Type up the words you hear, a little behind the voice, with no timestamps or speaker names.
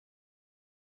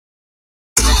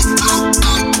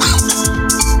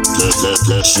But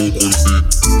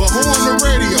who on the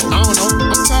radio? I don't know.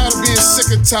 I'm tired of being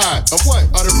sick and tired of what?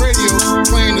 Of the radio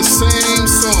playing the same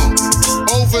song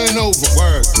over and over.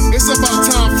 Word. It's about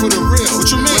time for the real. What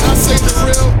you mean? When I say the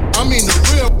real, I mean the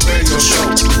real radio show.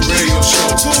 Radio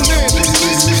show. Tune in.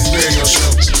 Radio show.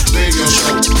 Radio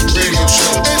show. Radio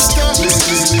show. It's the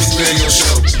radio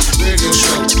show. Radio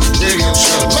show. Radio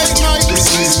show. Late night.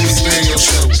 Radio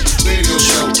show. Radio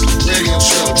show. Radio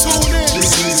show. Tune in.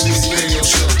 Radio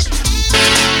show.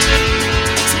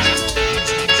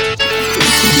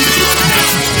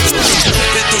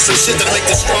 Been through some shit that make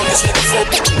the strongest nigga fold.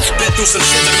 Been through some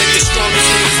shit that make the strongest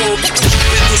nigga fold.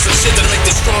 Been through some shit that make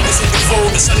the strongest nigga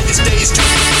fold. The sun of his days turn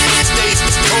days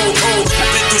cold, cold.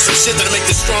 Been through some shit that make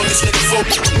the strongest nigga fold.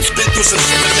 Been through some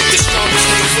shit that make the strongest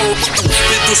nigga fold.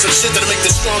 Been through some shit that make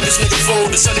the strongest nigga fold.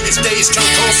 The sun of his days turn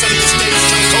cold, sun of his days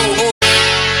turn cold.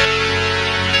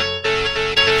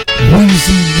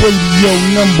 Weezy Radio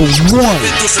number 1.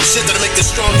 Been through some shit that make the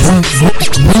strongest.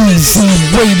 Weezy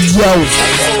Radio.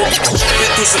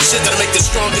 Been through some shit that make the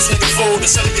strongest nigga fold. The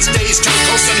sun of his days turn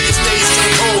cold, sun of his days turn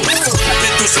cold.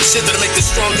 Been through some shit that make the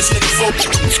strongest nigga fold.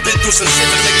 Been through some shit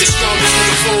that make the strongest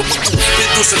nigga fold. Been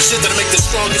through some shit that make the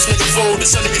strongest nigga fold. The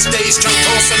sun of his days turn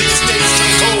cold, sun of his days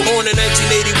turn cold. Born in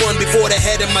 1981, before the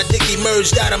head of my dick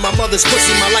emerged out of my mother's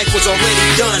pussy, my life was already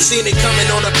done. Seen it coming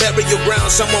on a burial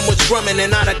ground, someone was drumming,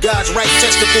 and out of God's right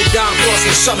testicle down cross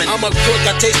was summoned. I'm a crook,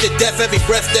 I tasted death every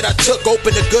breath that I took.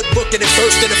 Opened a good book and it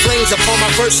burst into flames upon my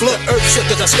first look. Earth shook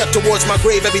as I stepped towards my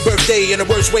grave every birthday. In the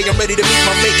worst way, I'm ready to meet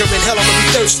my maker. In hell, I'ma be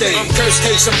thirsty. I'm cursed,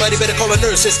 hey, somebody better call a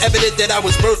nurse. It's evident that I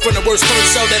was birthed from the worst sperm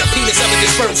cell that a penis ever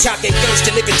dispersed. Shock and thirst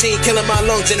to nicotine, killing my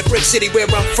lungs in the brick city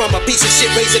where I'm from. A piece of shit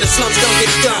raised in the slums, don't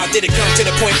get it done. Did it come to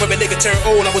the point where a nigga turned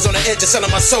old? I was on the edge of selling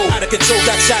my soul. Out of control,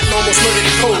 got shot and almost murdered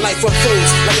in cold. My life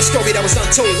unfolds like a story that was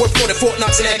untold. Work for the Fort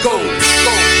Knox and that gold. Been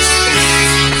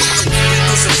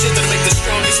through some shit that make the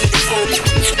strongest nigga fold.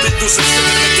 Been through some shit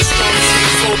that make the strongest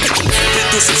nigga fold. Been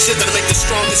through some shit that make the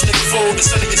strongest nigga fold. The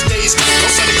sun of his days turn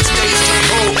cold, sun of his days turn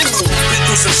cold. Been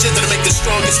through some shit that make the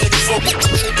strongest nigga fold.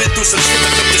 Been through some shit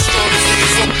that make the strongest nigga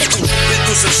fold. Been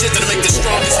through some shit that make the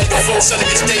strongest nigga fold. Sun of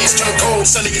his days turn cold,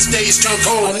 sun of his days turn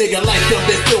cold. A nigga life done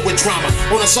been filled with drama.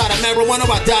 On the side of marijuana,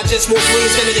 I digest more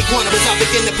greens than an iguana. As I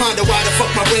begin to ponder why the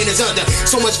fuck my brain is under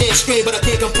so much damn strain, but I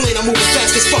can't complain. I'm moving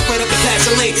fast as fuck right up the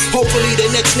passing lane. Hopefully the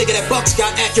next nigga that bucks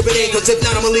got accurate aim, cause if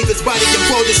not, I'ma leave his body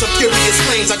embroiled in some furious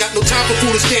flames. I got no time for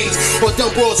foolish games or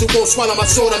dumb brawls who won't swallow my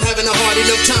soul. I'm having a hard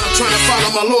enough time trying to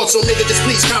follow my Lord. So nigga, just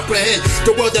please comprehend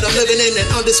the world that I'm living in and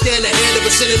understand the hand of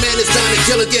a sinning man is dying to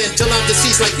kill again till I'm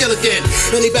deceased like Gilligan.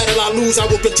 Any battle I lose, I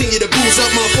will continue to bruise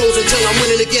up my foes until I'm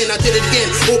winning again. I did it again.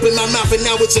 Open my mouth and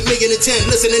now it's 1,000,010.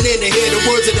 Listening in to hear the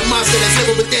words of the monster that's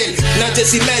ever within. Now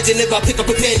just imagine if I pick up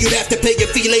a pen, you'd have to pay your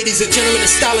fee, ladies and gentlemen. The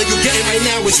style you getting right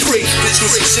now is free. Been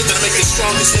through some shit that make the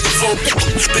strongest nigga fold.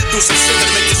 Been through some shit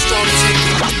that make the strongest nigga.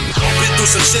 Been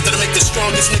through some shit that make the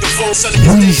strongest nigga fold.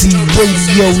 Weezy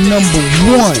Radio number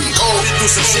 1. Been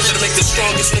through some shit that make the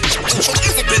strongest nigga.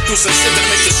 Been through some shit that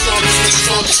make the strongest nigga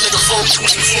fold. Shit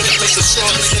that make the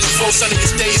strongest nigga fold. Son of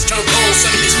his days turn cold.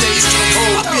 Son of his days turn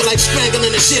cold. I feel like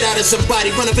strangling the shit out of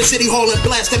somebody. Running for City Hall and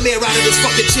blast the mayor out of this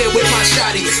fucking chair with my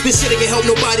shotty. Been sitting and help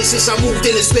nobody since I moved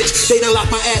in this bitch. They done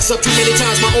locked my ass up too many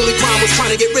times. My only crime was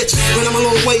trying to get rich. When I'm a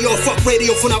long way off, fuck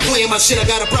radio for not playing my shit. I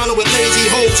got a problem with lazy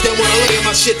hoes that wanna lay in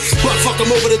my shit. But fuck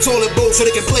them over the toilet bowl so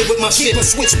they can play with my shit. But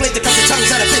switchblade to cut the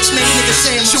tongues out of bitch named niggas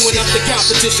saying my shit. Up the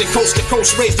competition, coast to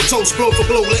coast, raise the toast, blow for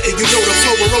blow, letting you know the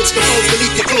flow will roast the foes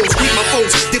beneath your clothes. Beat my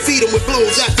foes, defeat them with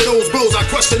blows. After those blows, I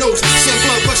crush the nose. Send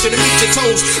blood rushing to meet your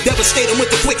toes. Devastate them with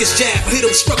the quickest jab. Hit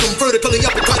them, struck them vertically,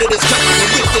 uppercut it his gut,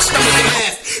 and whip the stomach in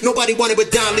half. Nobody wanted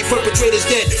but downly perpetrators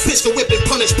dead. Pistol whip and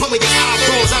punish, pummel your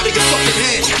eyeballs out of your fucking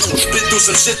head. Been through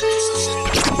some shit.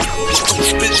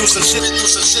 Been through some shit. Been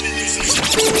through some shit. Been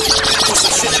through some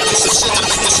shit. Been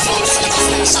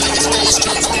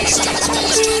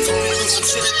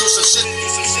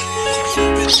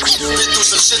through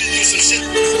some shit.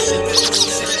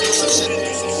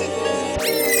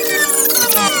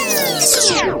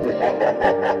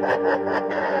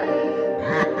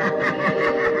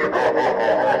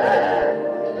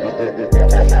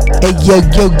 Hey yo,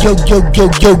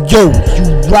 you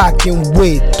rockin'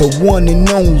 with the one and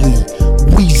only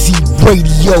Weezy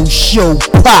Radio Show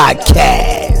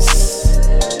Podcast.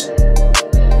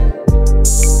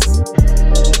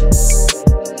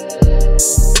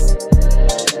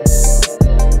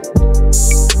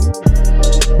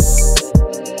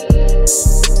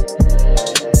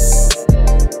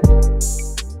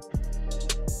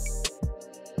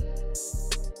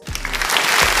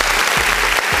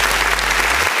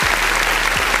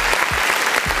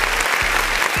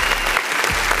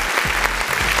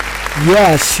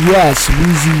 Yes,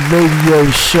 Weezy Radio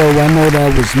Show. I know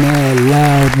that was mad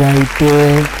loud right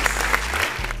there.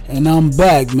 And I'm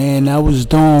back, man. That was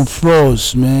Dawn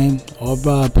Frost, man.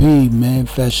 R.I.P., man.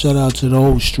 Fat shout out to the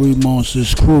whole Street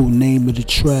Monsters crew. Name of the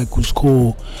track was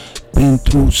called Been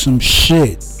Through Some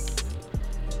Shit.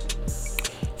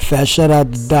 Fat shout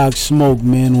out to Doc Smoke,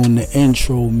 man, on the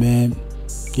intro, man.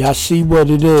 Y'all see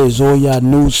what it is. All y'all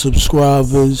new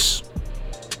subscribers,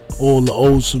 all the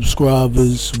old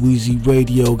subscribers. Weezy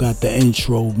Radio got the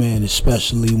intro, man,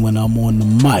 especially when I'm on the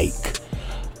mic.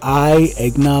 I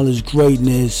acknowledge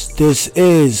greatness. This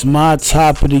is my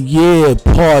top of the year,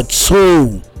 part 2.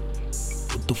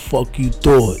 What the fuck you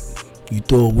thought? You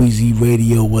thought Weezy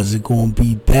Radio wasn't gonna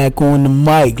be back on the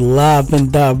mic, live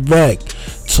and direct,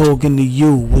 talking to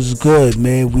you? What's good,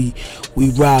 man? We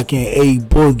rocking A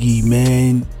Boogie,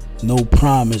 man. No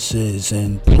promises.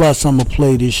 And plus I'ma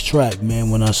play this track,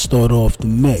 man, when I start off the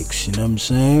mix. You know what I'm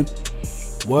saying?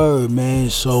 Word, man.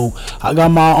 So I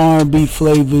got my R&B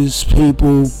flavors,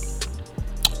 people,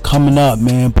 coming up,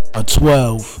 man. Part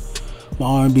 12.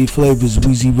 My R&B flavors,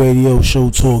 Weezy Radio Show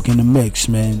Talk in the mix,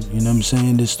 man. You know what I'm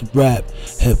saying? This the rap,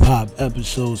 hip hop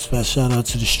episodes. Fast shout out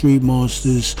to the Street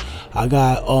Monsters. I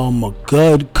got a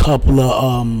good couple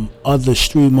of other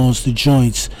Street Monster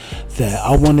joints that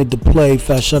I wanted to play.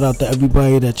 Fast shout out to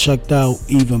everybody that checked out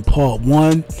even part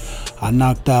 1. I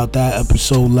knocked out that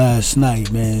episode last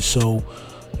night, man. So,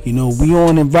 you know, we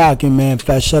on and rocking, man.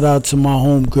 Fat shout out to my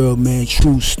homegirl, man,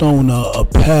 True Stoner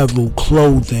Apparel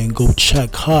Clothing. Go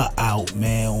check her out,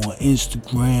 man, on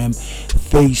Instagram,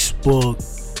 Facebook,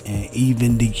 and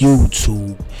even the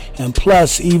YouTube. And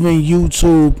plus, even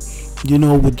YouTube, you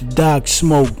know, with the Doc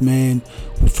Smoke, man,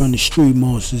 from the Street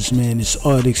Monsters, man. It's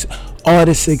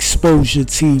Artist Exposure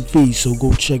TV, so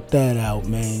go check that out,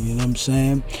 man. You know what I'm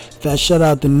saying? Fat shout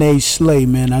out to Nay Slay,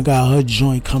 man. I got her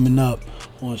joint coming up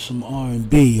on some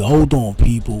R&B. Hold on,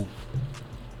 people.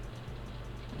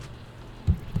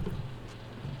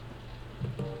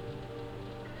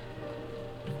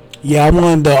 Yeah, I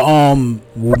wanted to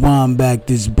rewind back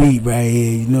this beat right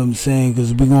here, you know what I'm saying?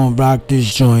 Because we're going to rock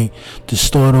this joint to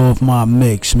start off my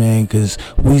mix, man. Because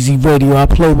Weezy Radio, I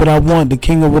play what I want, the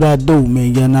king of what I do,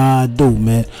 man. You know how I do,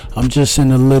 man. I'm just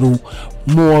in a little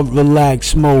more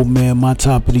relaxed mode, man. My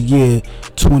top of the year,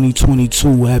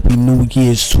 2022. Happy New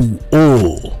Year's to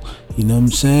all. You know what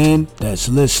I'm saying? That's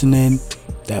listening,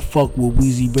 that fuck with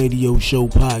Weezy Radio Show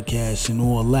podcast and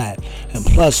all that. And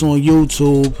plus on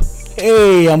YouTube,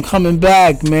 hey, I'm coming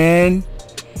back, man.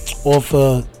 Off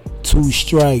 2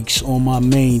 strikes on my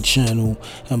main channel.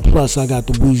 And plus I got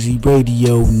the Weezy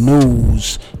Radio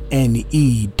News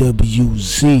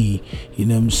NEWZ. You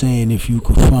know what I'm saying? If you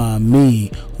could find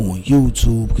me on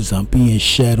YouTube, because I'm being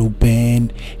shadow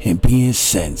banned and being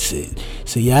censored.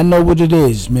 So y'all know what it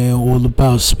is, man. All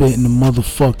about spitting the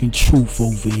motherfucking truth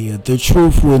over here. The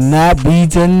truth will not be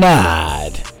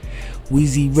denied.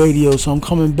 Weezy Radio. So I'm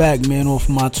coming back, man, off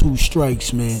my 2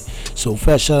 strikes, man. So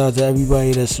fast shout out to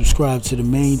everybody that subscribed to the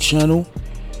main channel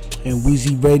and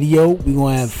Weezy Radio. We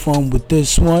gonna have fun with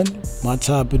this one. My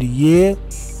top of the year,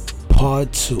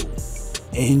 part 2.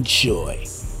 Enjoy.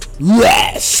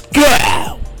 Let's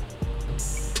go.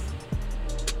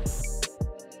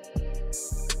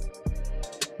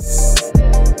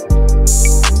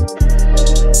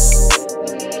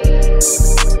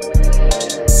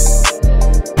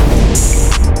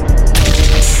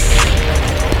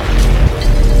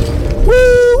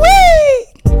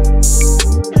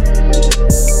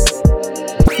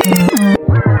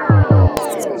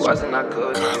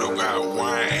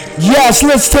 Yes,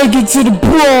 let's take it to the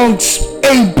Bronx.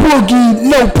 A Boogie,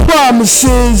 no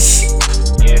promises.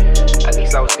 Yeah, at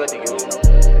least I was good to you.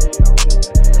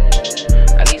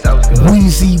 At least I was good.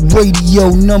 Weezy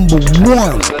Radio number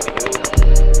 1.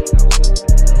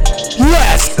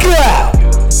 Let's go.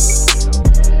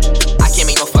 I can't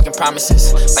make no fucking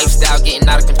promises. Lifestyle getting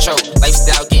out of control.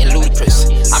 Lifestyle getting ludicrous.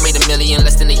 I made $1 million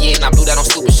less than a year and I blew that on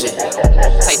stupid shit.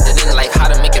 Typed it in like how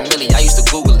to make $1 million. I used to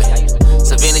Google it.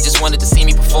 Savannah just wanted to see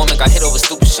me perform and got hit over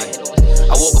stupid shit.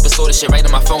 I woke up and saw this shit right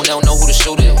on my phone, they don't know who the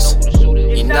shooter is.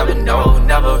 You never know,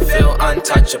 never feel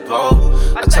untouchable.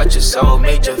 I touch your soul,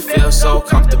 made you feel so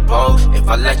comfortable. If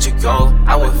I let you go,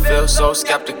 I would feel so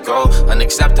skeptical,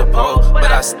 unacceptable.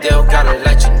 But I still gotta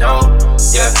let you know,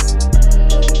 yeah,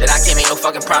 that I can't make no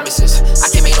fucking promises. I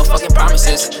can't make no fucking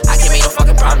promises. I can't make no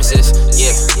fucking promises,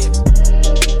 yeah.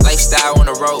 Lifestyle on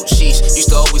the road, sheesh. Used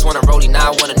to always want a rollie,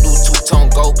 now I want a new 2-tone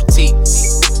gold petite.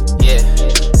 Yeah,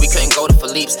 we couldn't go to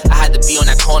Philippe's. I had to be on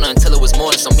that corner until it was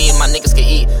morning so me and my niggas could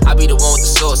eat. I be the one with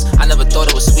the sauce, I never thought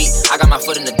it was sweet. I got my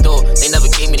foot in the door, they never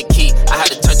gave me the key. I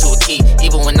had to turn to a key,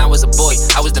 even when I was a boy.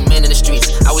 I was the man in the streets,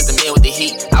 I was the man with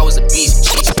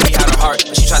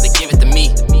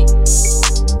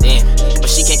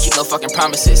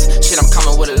promises. Shit, I'm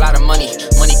coming with a lot of money.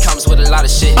 Money comes with a lot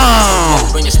of shit.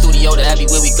 Bring the studio to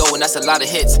everywhere we go, and that's a lot of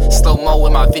hits. Slow mo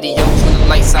with my videos when the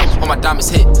lights out, when my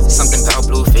diamonds hit. Something about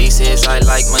blue faces, I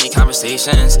like money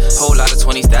conversations. Whole lot of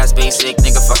 20s, that's basic.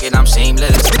 Nigga, fuck it, I'm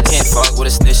shameless. Can't fuck with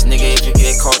a snitch, nigga. If you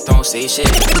get caught, don't say shit.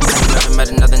 You never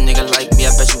met another nigga like me,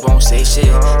 I bet you won't say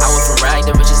shit. I went from rag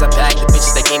to riches, I bagged the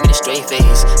bitches that gave me the straight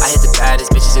face. I hit the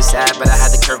baddest bitches, it's sad, but I had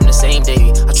the curve in the same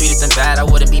day. I treated them bad, I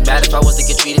wouldn't be mad if I was to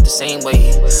get treated the same way.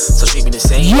 So treat me the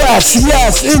same way.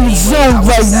 Yes, in the zone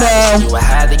right now. I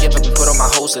had to give up and put all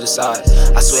my hoes to the side.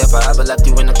 I swear if I ever left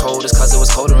you in the cold, it's cause it was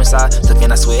colder inside. Look,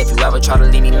 and I swear if you ever try to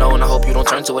leave me alone, I hope you don't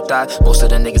turn to a thot. Most of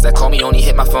the niggas that call me only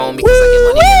hit my phone because I get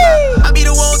money in my. I be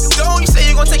the one who's gone, you say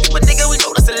you gon' take it, but nigga, we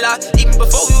know that's a lie. Even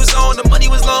before we was on, the money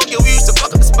was long, yeah, we used to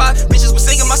fuck up the spot. Bitches was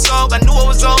singing my song, I knew I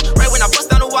was on. Right when I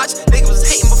bust down the watch, niggas was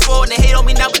hating before, and they hate on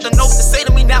me now, but don't know what to say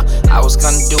to me now. I was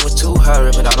gonna do it to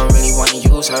her, but I don't really wanna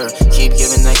use her. Keep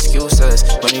giving excuses,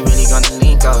 when we really gonna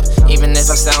link up. Even if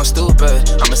I sound stupid,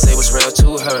 I'ma say what's real to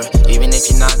her. Even if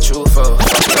you're not truthful, I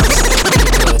was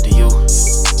good to you.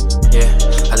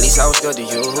 Yeah, at least I was good to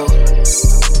you.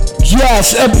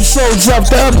 Yes, episodes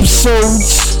after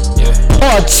episodes. Yeah.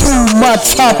 Part 2, my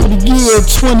top of the year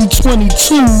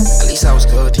 2022. At least I was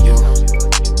good to you.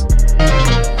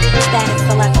 Static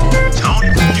Selector.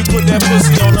 You put that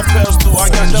pussy on the pedestal. I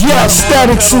got the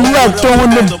Static Selector on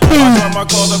the beat.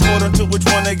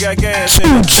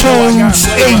 2 Chainz,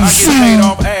 AC,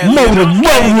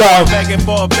 Motorola. Back and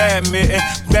forth, badminton.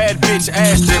 Bad bitch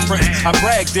ass different. I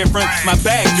brag different. My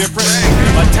bag different.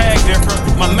 My tag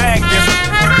different. My mag different.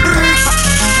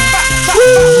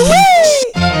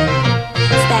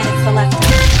 Static Selector.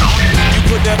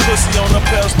 Put that pussy on the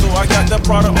pedestal. I got the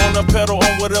product on the pedal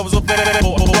on whatever's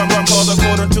available. I call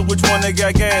according to which one they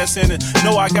got gas in it.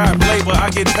 No, I got flavor. I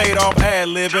get paid off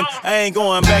ad-libbing. I ain't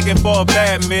going back and forth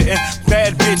badminton.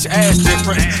 Bad bitch ass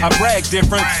different. I brag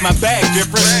different. My bag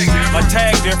different. My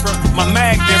tag different. My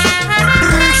mag different.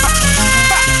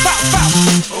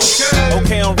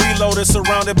 Okay, I'm reloaded,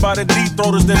 surrounded by the deep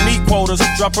throaters, the meat quotas.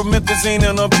 Drop promethazine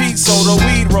in a peat soda,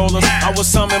 weed rollers. I was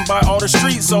summoned by all the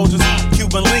street soldiers.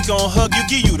 Cuban link on hug,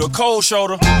 give you the cold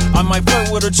shoulder. I might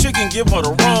flirt with a chicken, give her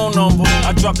the wrong number.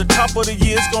 I drop the top of the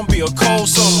year, it's gonna be a cold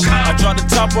summer. I drop the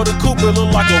top of the coupe, it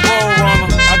look like a road runner.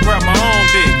 I grab my own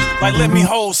dick, like let me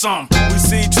hold some. We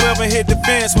see 12 and hit the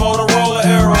fence, Motorola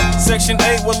era. Section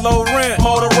 8 with low rent,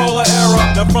 Motorola era.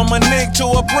 Now from a nick to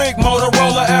a brick,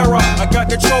 Motorola era. I got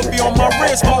the trophy on my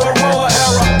wrist, Motorola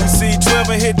era. We see 12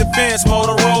 and hit the fence,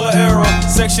 Motorola era.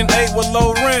 Section 8 with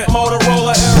low rent,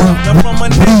 Motorola era. Now from a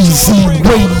nick to a brick,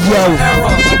 Motorola era.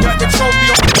 I got the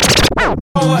trophy on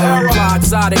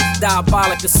exotic,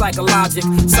 diabolic, the psychologic,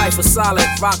 cipher solid,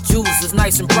 rock juice is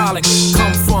nice and brolic.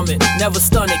 Come from it, never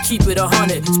stun it, keep it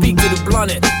 100. Speak to the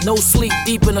blunted, no sleep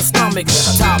deep in the stomach.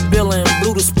 Top billing,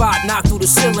 blew the spot, knocked through the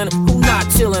ceiling. Who not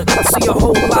chillin'? See a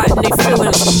whole lot in they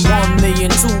feelings. 1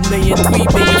 million, 2 million, 3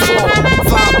 million,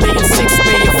 4, 5 million, 6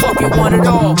 million, fuck it, want it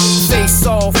all. Face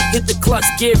off, hit the clutch,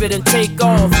 give it and take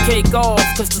off. Cake off,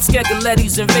 cause the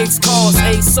Skegalettis and vapes cause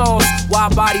A-sauce. Why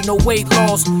body, no weight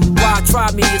loss. Why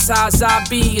try me as high as I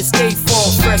be and stay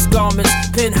fall. Fresh garments,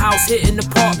 penthouse hitting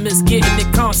apartments, getting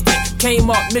it constant. Came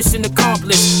up, mission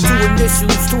accomplished. 2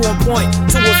 initials, 2 on point,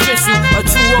 2 official, a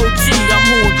true OG, I'm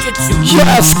who will get you.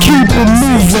 Just keep it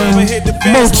moving.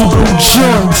 Multiple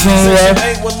joints in there.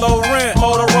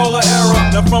 Motorola era.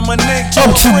 Now from a nick to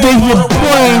up to your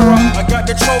brain. I got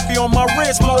the trophy on my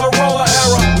wrist, Motorola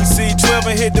era. We see 12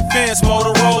 and hit the fence,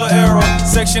 Motorola era.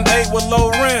 Section 8 with low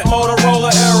rent,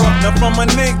 Motorola era. Now from a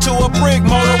nick to a brick,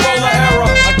 Motorola era.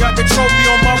 I got the trophy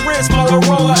on my wrist,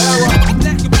 Motorola era.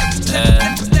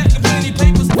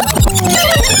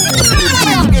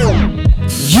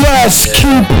 Yes,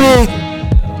 keep it.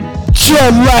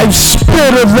 Jet Life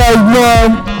Spitter right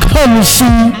now. Come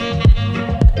see.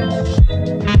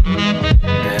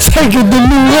 Take it to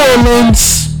New Orleans.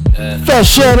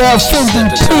 Fresh out of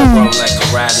Fender 2. Like a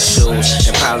rider shoes.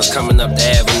 And pilots coming up the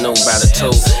avenue by the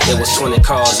two. It was 20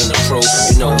 cars in the crew.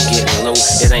 You know we getting low.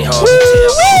 It ain't hard to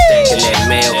tell. Stacking that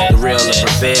mail. The real will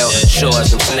prevail. Show us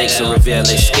some snakes to reveal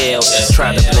their scales.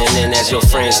 Try to blend in as your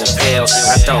friends and pals.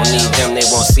 I don't need them, they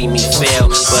won't see me fail.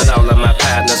 But all of my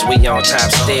partners, we on top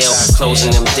still.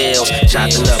 Closing them deals.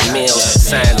 Chopping up meals.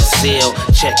 Sign the seal.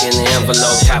 Checking the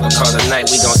envelope. Copper call tonight.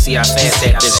 We gon' see how fast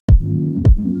that bitch.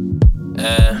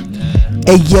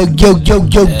 Hey yo,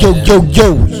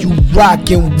 you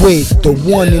rockin' with the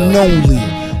one and only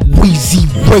Weezy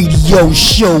Radio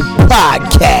Show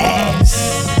Podcast.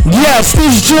 Yes,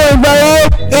 this joint right here,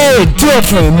 it's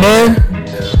different, man.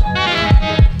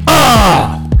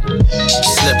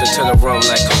 Slipped into the room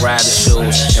like karate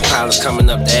shoes. And pilots coming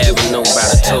up the avenue by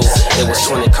the two. It was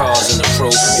 20 cars in the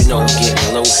crew. You know we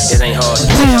getting low. It ain't hard to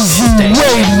tell.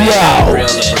 Real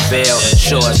to prevail.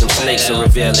 Sure as them snakes to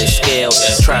reveal their scales.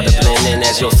 Try to blend in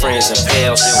as your friends and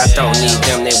pals. I don't need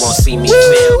them, they won't see me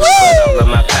fail. But all of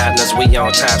my partners, we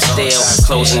on top still.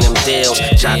 Closing them deals,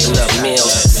 chopping up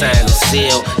meals. Sign the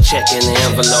seal, checking the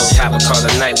envelope. Top of call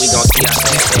tonight, we gon' see our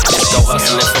just go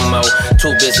hustling for more.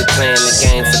 Too busy playing the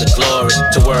game for the glory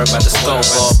to worry about the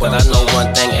scoreboard. But I know one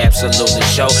thing absolutely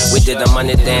sure. We did the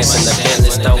money dance in the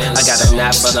Bentley store. I got a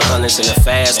knot for the hundreds in a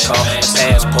fast car. A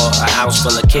passport, a house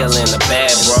full of killing, a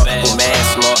bad bro. Who mad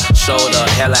smart, showed up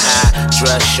hella high,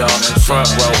 dress sharp. Front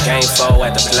row, game 4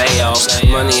 at the playoffs.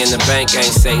 Money in the bank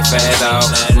ain't safe at all.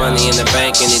 Money in the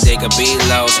bank any day could be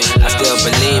lost. I still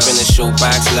believe in the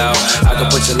shoebox law. I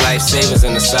could put your life savings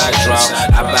in the sock drawer.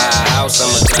 I buy a house,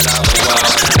 I'ma cut out the wall.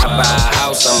 I buy a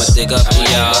house, I'ma dig up the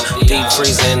yard. Deep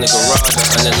freezer in the garage,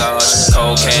 100 large.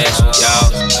 Cold cash, y'all.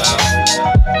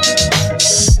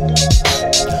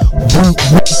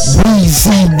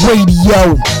 Weezy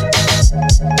Radio.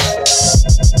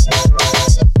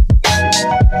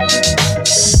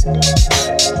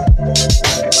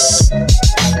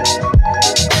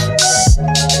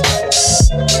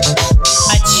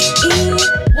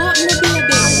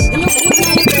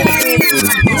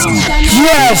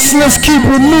 Yes, let's keep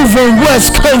it moving.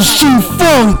 West Coast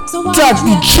G-Funk,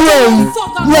 Dr. Dre,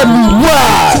 let me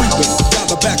ride. Down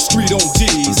the back street on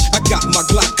D's. I got my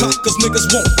Glock cocked cause niggas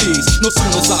want these. No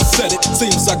soon as I said it,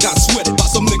 seems I got sweated by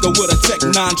some nigga with a Tech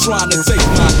 9 trying to take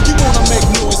mine. You wanna make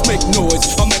noise, make noise.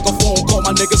 I make a phone call,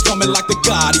 my niggas coming like the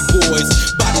Gotti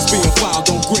boys. Bodies being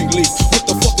found on Greenleaf with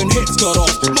the fucking heads cut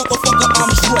off. Motherfucker, I'm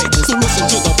Dre. So listen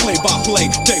to the play-by-play,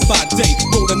 day by day.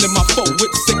 Rolling in my 4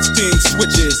 with 16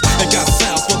 switches. And got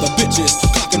sounds for the bitches,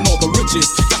 clocking all the riches.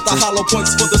 Got the hollow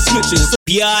points for the snitches.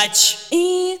 Biatch.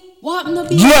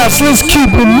 Yes, let's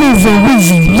keep it moving.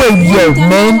 Weezy Radio,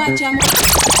 man.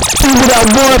 Do what I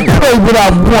want, play what I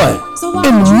want.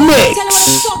 In the mix.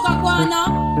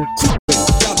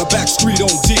 Down the back street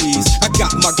on D's. I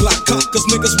got my Glock cocked cause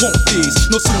niggas want these.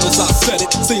 No soon as I said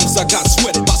it, seems I got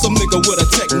sweated by some nigga with a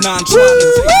Tech 9 trying to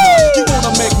take mine. You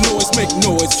wanna make noise, make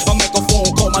noise. I make a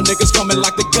phone call, my niggas coming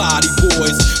like the Gotti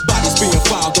boys. Bodies being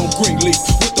found on Greenleaf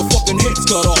with the fucking heads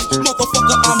cut off.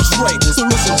 Motherfucker, I'm Dre. So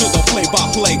listen to the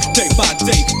play-by-play, day by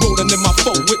day. Rolling in my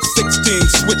 4 with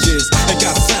 16 switches. And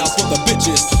got sounds for the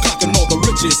bitches, clocking all the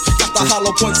riches. Got the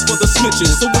hollow points for the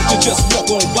snitches. So won't you just walk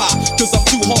on by, cause I'm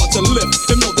too hard to lift.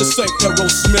 And know this ain't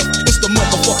Aerosmith, it's the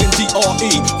motherfucking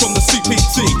DRE from the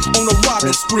CPT. On a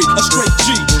riding spree, a straight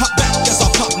G. Hop back as I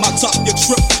pop my top, you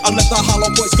trip. I let the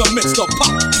hollow boys commence to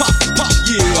pop, pop, pop,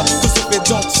 yeah. Cause if it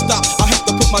don't stop, I have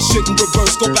to put my shit in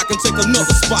reverse. Go back and take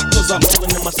another spot, cause I'm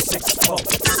rolling in my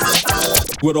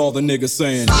 6-4. What all the niggas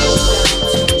saying?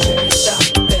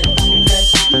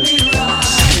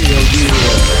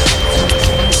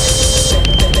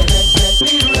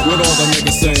 What all the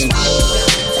niggas saying?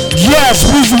 Yes,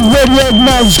 Weezy Radio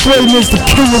acknowledge greatness. The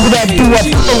king of what I do, I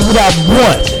play what I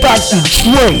want. Dr.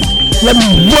 Dre, let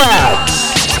me ride.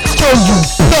 Throw you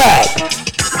back.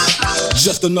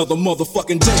 Just another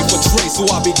motherfucking day for Dre, so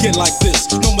I begin like this.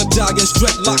 No medallions,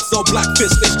 dreadlocks, or black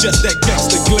fists. It's just that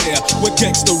gangster glare with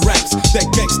gangster raps. That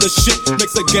gangster shit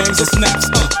makes the gangs and snaps.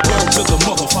 Word to the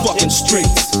motherfucking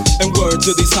streets. And word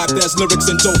to these hype ass lyrics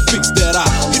and dope beats that I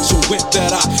hit you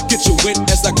with,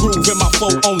 as I groove in my 4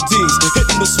 on D's.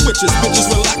 Hitting the switches, bitches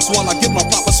relax while I get my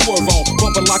proper swerve on.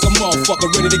 Bumping like a motherfucker,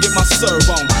 ready to get my serve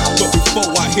on. But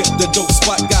before I hit the dope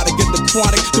spot, gotta get the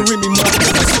chronic to read me more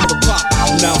than I see the pop.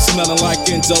 Now I'm smelling like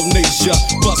Indonesia.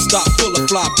 Bus stop full of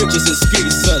fly bitches and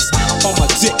skeezers. On my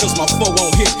dick cause my 4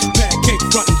 on hit. Pancake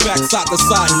front and back, side to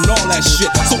side and all that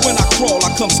shit. So when I crawl, I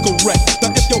comes correct.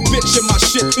 Now if your bitch in my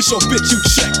shit, it's your bitch you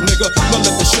check, nigga. Now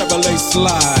let the Chevrolet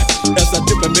slide as I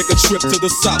dip and make a trip to the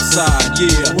south side,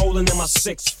 yeah. Rolling in my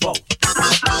 6-4.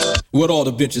 What all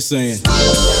the bitches saying?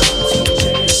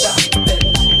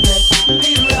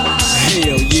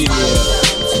 Hell yeah.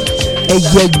 Hey yo, I'm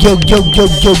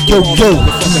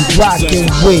rockin'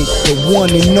 with the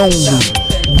one and only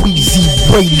Weezy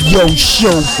Radio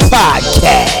Show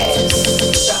Podcast.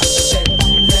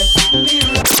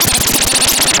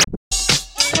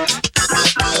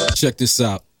 Check this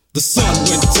out. The sun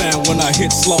went down when I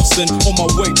hit Slauson. On my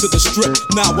way to the strip,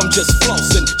 now I'm just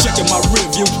flossing. Checking my rear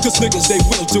view, cause niggas they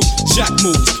will do jack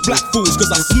moves. Black fools,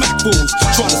 cause I smack fools.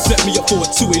 Trying to set me up for a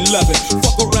 211.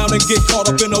 Fuck around and get caught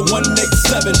up in a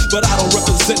 187. But I don't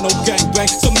represent no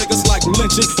gangbang. Some niggas like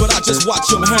lynching, but I just watch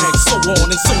them hang. So on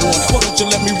and so on. Why don't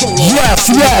you let me roll on?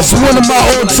 Yes, one of my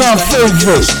all-time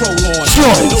favorites.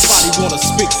 Nobody wanna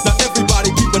speak. Now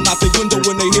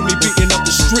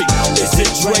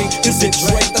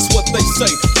they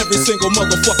say every single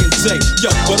motherfucking day.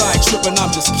 Yo, but I ain't tripping,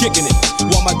 I'm just kicking it.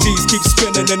 While my D's keep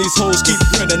spinning and these hoes keep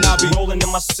grinning, I'll be rolling in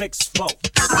my 6-4.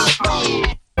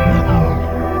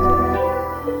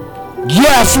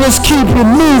 Yes, let's keep it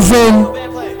moving.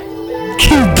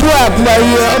 Keep Black right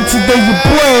here, up to date your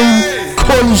brain.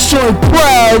 Call you Soy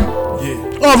Pride.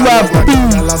 R.I.P.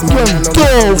 Young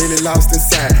Dolph. Really lost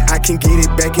inside. I can get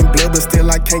it back in blood, but still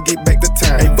I can't get back the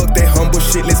time. Hey, fuck that humble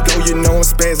shit, let's go. You know I'm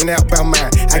spazzing out by mine.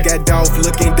 I got Dolph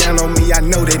looking down on me, I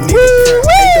know that nigga proud.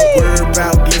 Hey, don't worry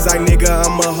about Glizzy, nigga,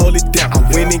 I'ma hold it down. I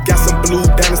went and got some blue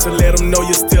diamonds to let them know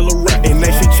you're still around. And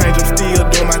they should change, I'm still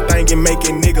doing my thing and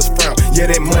making niggas frown. Yeah,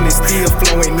 that money still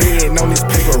flowing in on this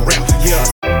paper route. Yeah.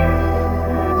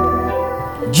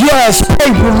 Yes,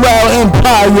 Paper Route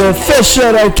Empire, fish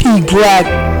out of Key Glock.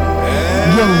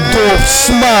 Young Dolph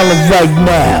smiling right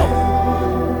now.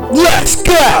 Let's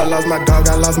go! I lost my dog,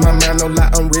 I lost my mind, no lie,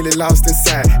 I'm really lost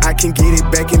inside. I can get it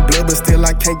back in blood, but still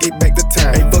I can't get back the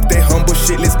time. Hey, fuck that humble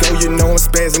shit, let's go, you know I'm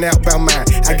spazzing out by mine.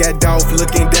 I got Dolph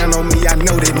looking down on me, I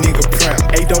know that nigga proud.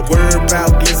 Hey, don't worry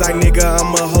about Glizzy, nigga,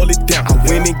 I'ma hold it down. I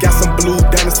went and got some blue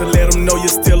diamonds to let them know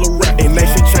you're still around. And they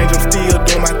should change, I'm still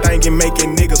doing my thing and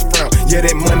making niggas frown. Yeah,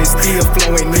 that money still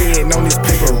flowing in on this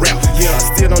paper route. Yeah,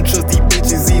 I still don't trust these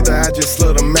bitches either, I just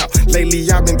slut them out. Lately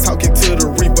I've been talking to the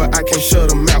Reaper, I can't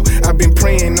shut them out. I've been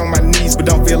praying on my knees, but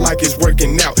don't feel like it's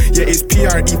working out. Yeah, it's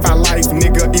PRE for life,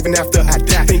 nigga, even after I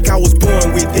die. Think I was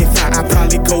born with it, I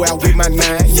probably go out with my 9.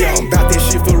 Yeah, I'm about that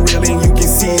shit for real, and you can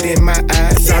see it in my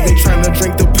eyes. I've been trying to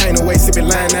drink the pain away, sipping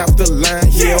line after line.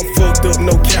 Yeah, I'm fucked up,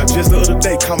 no cap, just the other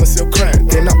day, caught myself crying.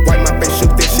 Then I wiped my face,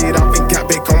 shook that shit off, and got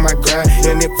back on my grind.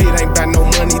 And if it ain't about no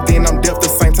money, then I'm deaf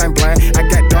the same time blind. I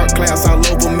got dark clouds all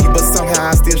over me, but somehow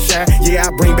I still shine. Yeah,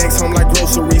 I bring bags home like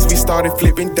groceries, we started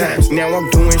flipping dimes. Now I'm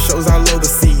doing shows all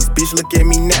overseas, bitch, look at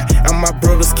me now. I'm my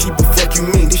brother's keeper, fuck you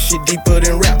mean, this shit deeper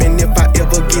than rap. And if I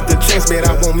ever get the chance, bet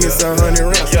I won't miss 100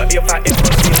 rounds. Yeah, if I ever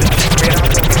get the chance, bet I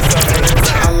won't miss 100 rounds.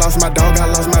 I lost my dog, I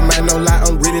lost my mind, no lie,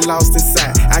 I'm really lost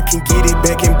inside. I can get it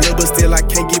back in blood, but still I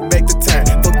can't get back the time.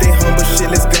 Fuck that humble shit,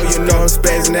 let's go, you know I'm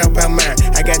spazzing out by mine.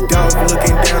 I got dogs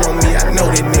looking down on me, I know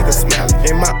that nigga smiling.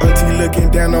 And my auntie looking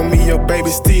down on me, your baby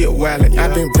still wildin'.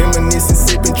 I've been reminiscing,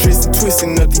 sipping,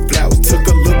 twisting up these flowers. Took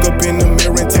a look up in the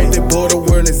mirror and told that boy the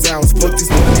world is ours. Fuck this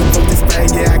money, fuck this thing,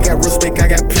 yeah, I got respect, I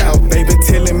got power. They been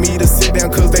telling me to sit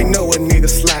down cause they know a nigga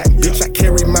sliding. Bitch, I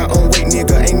carry my own weight,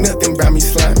 nigga, ain't nothing about me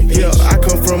slimy. Yeah, I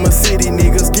come from a city,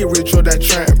 niggas get rich or die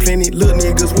trying. Plenty little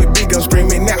niggas with big guns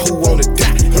screaming out who wanna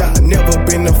die. Yeah, I never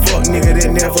been a fuck nigga,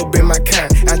 that never been my kind.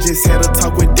 I just had a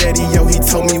talk with daddy, yo, he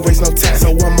told me waste no time.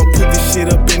 So I'ma put this shit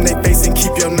up in their face and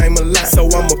keep your name alive. So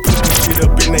I'ma put this shit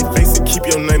up in their face and keep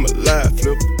your name alive.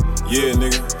 Flip. Yeah,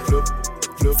 nigga.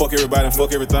 Fuck everybody and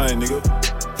fuck everything, nigga.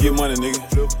 Get money, nigga.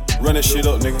 Run that shit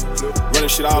up, nigga. Run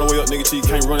that shit all the way up, nigga, till you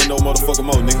can't run it no motherfucking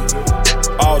more, nigga.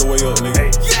 All the way up,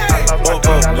 nigga. Up,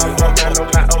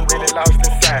 nigga. I'm really lost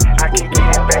inside. I can get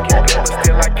it back in blood, but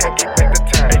still I can't get back the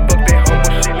time. Hey, fuck that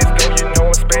humble shit, let's go, you know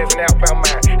I'm spazzing out by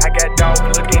mine. I got dogs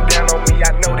looking down on me,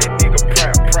 I know that nigga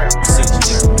proud.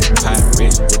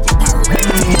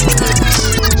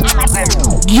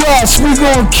 Yes, we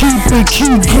gon' keep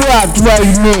Glock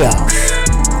right now.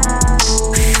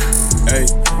 Hey,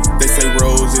 they say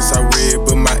roses are red,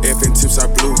 but my effing tips are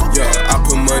blue. Yeah, I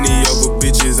put money over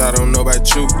bitches, I don't know about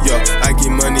you. Yeah, I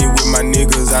get money with my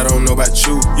niggas, I don't know about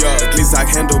you. Yeah, at least I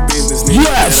handle business, nigga.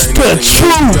 Yes, the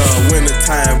truth. Yeah, winter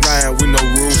time riding with no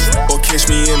roof, or catch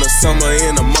me in the summer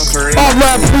in a monker.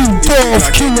 R.I.P. Dolph,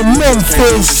 King of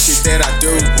Memphis. Shit that I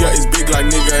do, yeah, it's big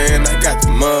like nigga, and I got the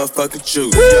motherfucking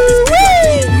juice. Yeah, it's big like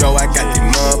yeah, you know I got the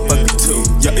motherfucking too.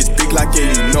 Yeah, it's big like yeah,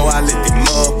 you know I let the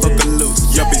motherfucker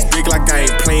loose. Yup, it's big like I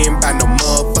ain't playing by no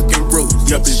motherfucking rules.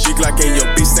 Yup, it's big like and your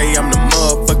bitch say I'm the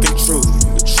motherfucking truth.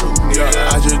 The truth.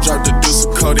 Yeah, I just dropped a deuce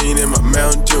of codeine in my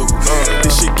Mountain Dew.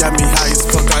 This shit got me high as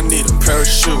fuck, I need a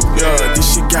parachute. Yeah, this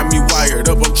shit got me wired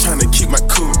up, I'm trying to keep my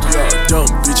cool. Yeah, dumb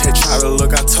bitch had tried to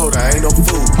look, I told her I ain't no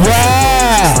fool.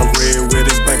 Yeah. I'm red with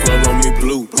this bankroll on me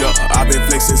blue. Yeah, I been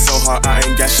flexing so hard, I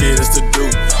ain't got shit else to do.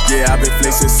 Yeah, I been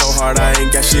flexing so hard, I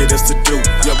ain't got shit else to do.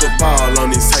 Yeah, but ball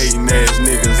on these hating ass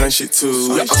niggas ain't shit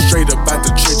too. Yeah, I'm straight up out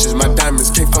the trenches, my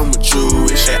diamonds came from a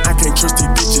Jewish. And I can't trust these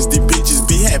bitches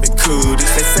be having cooties.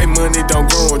 They say money money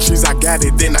don't grow on trees, I got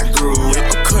it, then I grew it.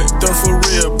 I'm cut though for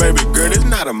real, baby girl, it's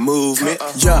not a movement.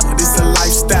 Yeah, this a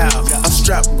lifestyle. I'm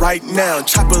strapped right now,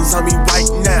 choppers on me right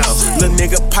now. Little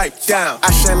nigga pipe down,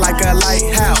 I shine like a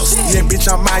lighthouse. Yeah, bitch,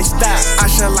 I'm iced out. I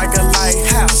shine like a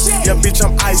lighthouse. Yeah, bitch,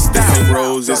 I'm iced out. Different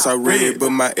roses are red, but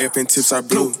my effing tips are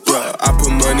blue. Yeah, I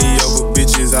put money over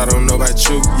bitches, I don't know about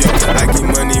you. Yeah, I get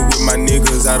money with my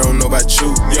niggas, I don't know about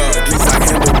you. Yeah, this I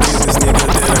handle business, nigga,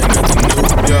 that ain't nothing new.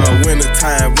 Yeah, winter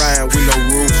time riding with no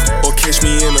roof, or catch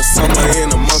me in the summer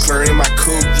in a muffler in my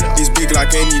coupe. It's big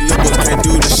like any liberals can't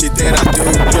do the shit that I do.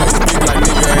 Yeah, it's big like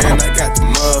nigga and I got the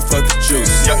motherfucking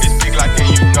juice. Yeah, it's big like and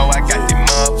you know I got the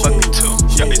motherfucking too.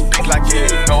 Yeah, it's big like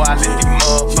and you know I let the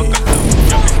motherfucker do.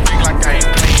 Yeah, it's big like I ain't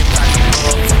playing by the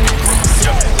motherfucking rules.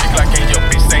 Yeah, it's big like and your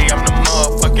bitch say I'm the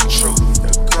motherfucking truth.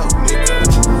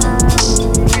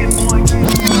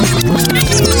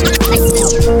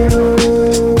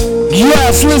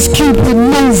 Yes, let's keep it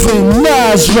moving.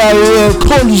 Nas right here,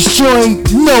 call this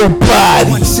joint Nobody.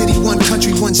 One city, one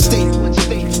country, one state.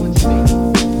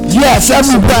 Yes,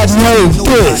 everybody heard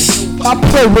this. I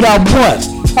play what I want.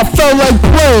 I felt like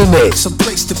playing it. Some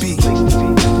place to be.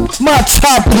 My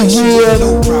top of the year,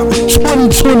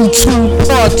 2022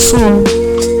 part 2.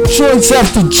 Joints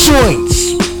after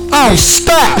joints. I don't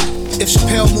stop. If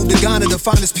Chappelle moved to Ghana to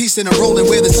find his peace in a rolling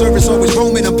where the service always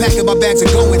roaming, I'm packing my bags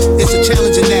and going. It's a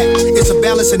challenging act, it's a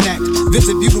balancing act.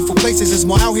 Visit beautiful places, it's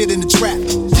more out here than the trap.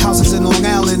 Houses in Long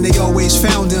Island, they always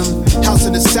found them. House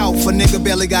in the South, a nigga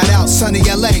barely got out. Sunny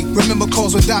LA, remember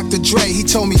calls with Dr. Dre. He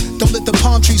told me, don't let the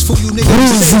palm trees fool you, nigga.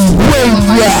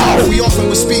 We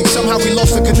often would speak, somehow we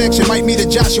lost the connection. Might meet a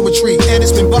Joshua tree, and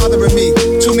it's been bothering me.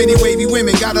 Too many wavy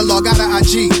women, gotta log out of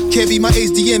IG. Can't be my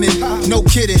age DMing, no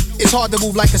kidding. It's hard to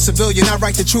move like a civilian. I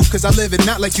write the truth cause I live it,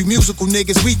 not like you musical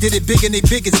niggas. We did it big and they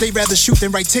bigots. They rather shoot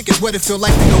than write tickets. What it feel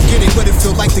like to go get it, what it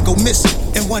feel like to go miss it.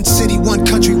 In one city, one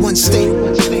country, one state.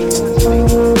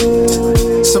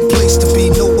 Some place to be,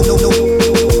 no.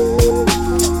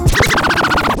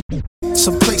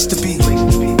 Some place to be.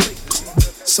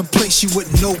 Some place you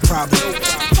wouldn't know probably.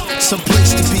 Some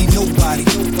place to be, nobody.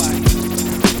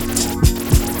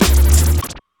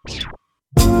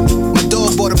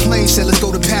 Bought a plane, said let's go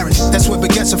to Paris. That's where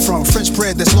baguettes are from, French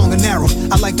bread that's long and narrow.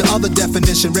 I like the other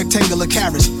definition, rectangular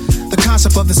carrots. The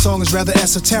concept of the song is rather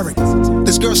esoteric.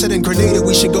 This girl said in Grenada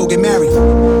we should go get married.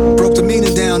 Broke the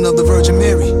meaning down of the Virgin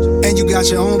Mary. And you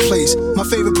got your own place. My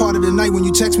favorite part of the night when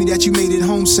you text me that you made it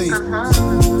home safe.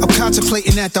 I'm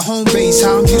contemplating at the home base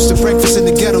how I'm used to breakfast in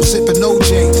the ghetto sipping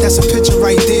OJ. That's a picture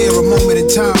right there, a moment in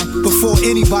time. Before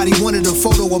anybody wanted a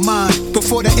photo of mine.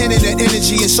 Before the internet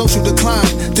energy and social decline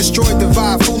destroyed the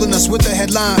vibe, fooling us with the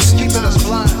headlines, keeping us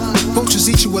blind. Vultures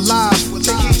eat you alive,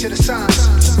 take heed to the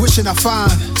signs. Wishing I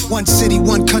find one city,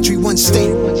 one country, one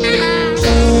state.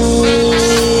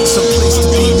 Some place to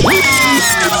be.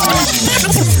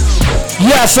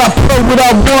 Yes, I play what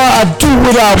I want, I do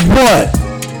what I want.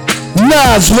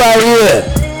 Nas right here,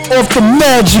 off the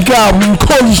Magic album,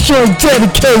 call this joint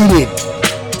Dedicated.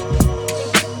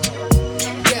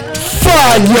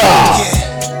 Fire!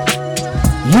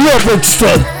 Lyrics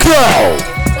to go!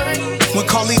 When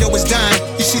Carlito was dying,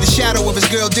 you see the shadow of his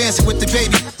girl dancing with the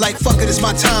baby. Like, fuck it, it's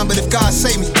my time, but if God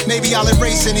save me, maybe I'll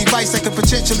erase any vice that could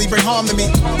potentially bring harm to me.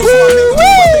 Before I make a move,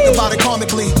 I think about it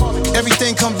karmically.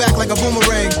 Everything come back like a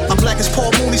boomerang. I'm black as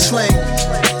Paul Mooney slang.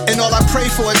 And all I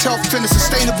pray for is health and a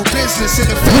sustainable business in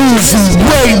the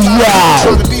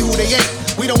trying to be who they ain't.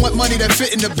 We don't want money that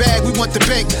fit in the bag, we want the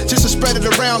bank. Just to spread it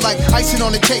around like icing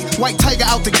on the cake. White Tiger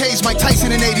out the cage, Mike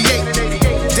Tyson in 88.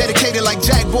 Dedicated like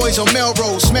Jack Boys on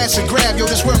Melrose. Smash and grab, yo,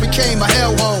 this world became my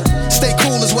hell home. Stay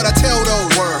cool is what I tell those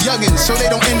youngins, so they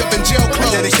don't end up in jail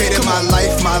clothes. I dedicated my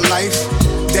life.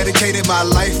 Dedicated my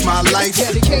life. I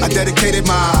dedicated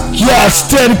my... Yes,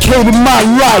 dedicated my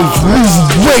life.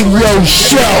 Radio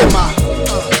show.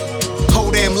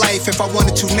 Whole damn life. If I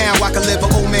wanted to now, I could live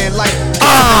an old man life.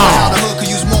 How the hood could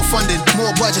use more funding,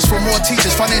 more budgets for more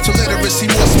teachers, financial literacy,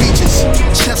 more speeches.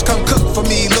 Chefs come cook for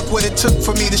me, look what it took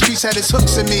for me. The streets had its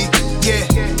hooks in me. Yeah,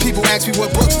 people ask me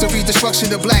what books to read.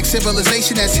 Destruction of black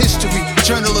civilization, that's history.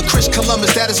 Journal of Chris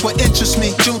Columbus, that is what interests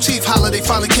me. Juneteenth holiday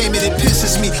finally came and it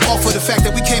pisses me off for the fact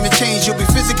that we came and changed. You'll be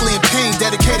physically in pain.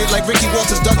 Dedicated like Ricky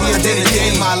Walters, Dougie, and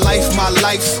dedicated my life.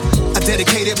 I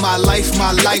dedicated my life.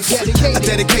 I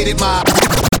dedicated my...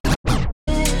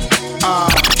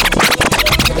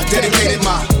 I dedicated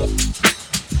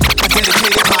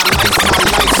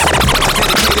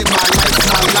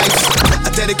my life. I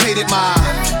dedicated my...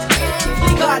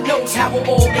 God knows knows how it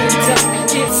all ends up.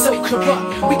 Get so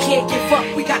corrupt, we can't give up.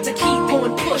 We got to keep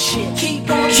on pushing.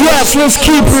 Yes, let's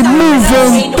keep it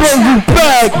moving. Bring it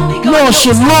back.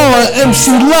 Nonchalant,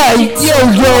 MC Light, yo.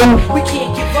 We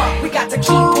can't give up. We got to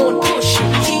keep on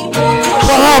pushing.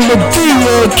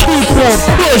 Bahamadia, keep on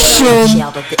pushing.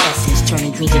 Out of the essence,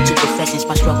 turning dreams into professions.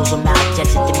 My struggles are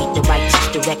maladjusted to meet the righteous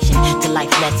direction to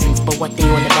life lessons. But what they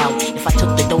all about? If I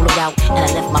took the dollar out and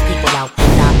I left my people out,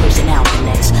 9 personnel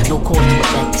connects, no cause to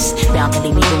effects. Bound to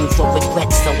leave me room for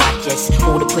regrets, so I just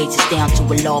hold the praises down to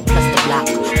a law plus the block.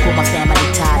 Pull my family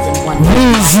ties in one.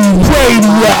 Weezy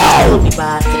Radio. We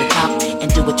rise to the top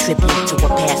and do a tribute to a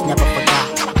past never forgot.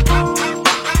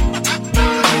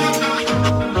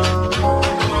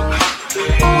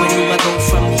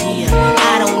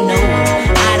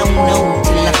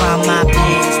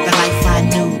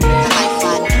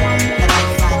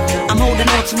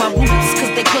 To my roots,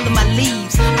 cause they pulling my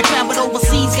leaves. I traveled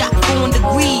overseas, got 4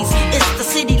 degrees. It's the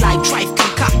city life, trife,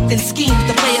 concocting schemes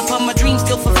to play upon my dreams,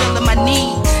 still fulfilling my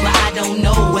needs. But I don't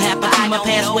know what happened to my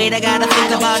past. Wait, I gotta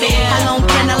think about it. How long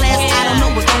can I last? I don't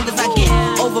know, as long as I get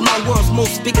over my world's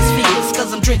most biggest fears.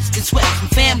 Cause I'm drenched in sweat from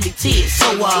family tears. So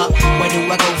where do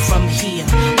I go from here?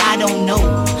 I don't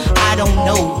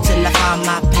know till I find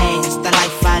my past. The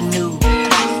life I knew.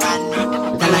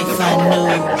 The life I knew.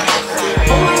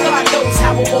 Only God knows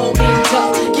how it all ends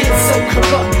up. Get so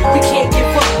corrupt, we can't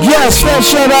give up. Yes, man,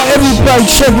 shout out everybody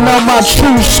checking out my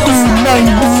True School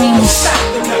 90s.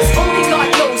 Only God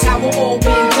knows how it all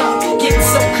ends up. Get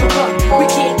so corrupt, we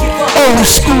can't give up. Old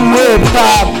school hip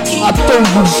hop, I throw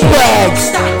you back.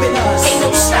 Ain't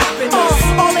no stopping us.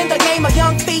 All in the game of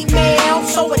young female,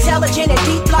 so intelligent and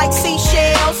deep like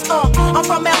seashells. I'm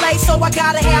from LA, so I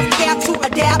gotta have gap to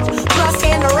adapt. Plus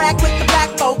interact with the black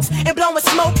folks. And blowing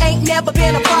smoke ain't never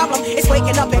been a problem. It's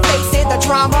waking up and facing the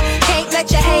drama. Can't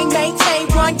let you hang, maintain,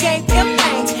 run game, pimp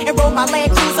things. And roll my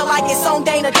Land Cruiser like it's on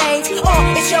Dana Danes.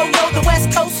 It's yo-yo, the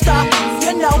West Coaster.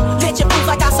 You know, let your moves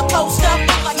like I'm supposed to.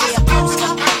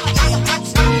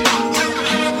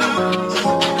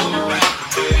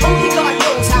 Only God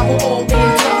knows how it all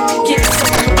ends up. Get so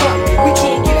corrupt, we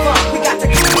can't give up. We got to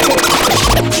keep on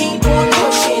pushing. Keep on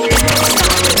pushing.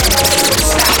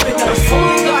 Stopping us.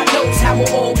 Only God knows how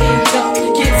it all ends up.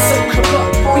 Get so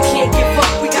corrupt, we can't give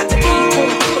up. We got to keep on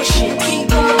pushing.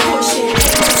 Keep on pushing.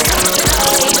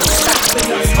 Stopping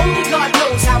us. Only God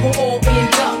knows how it all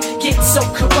ends up. Get so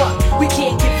corrupt, we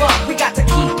can't give up. We got to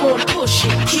keep on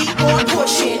pushing. Keep on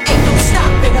pushing. Ain't no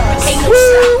stopping us. Ain't no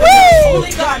stopping us.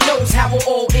 Only God knows how it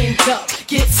all ends up.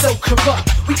 Get so corrupt,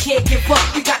 we can't give up.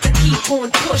 We got to keep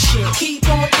on pushing. Keep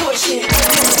on pushing. Ain't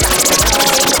no stopping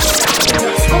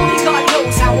us. Only God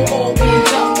knows how it all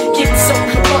ends up. Get so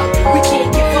corrupt, we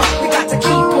can't give up. We got to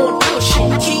keep on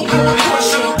pushing. Keep on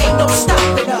pushing. Ain't no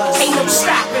stopping us. Ain't no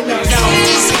stopping us.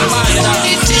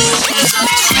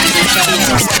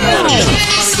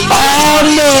 Oh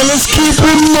man, let's keep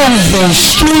it moving.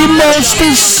 Street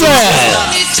Master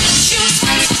Sound.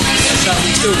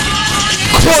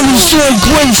 Cornerstone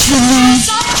gracefully.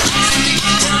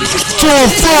 John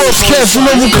Frost casting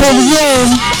over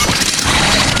Corleone.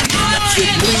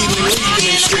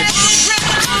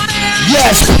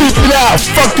 Yes, peep it out.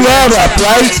 Fuck your head up,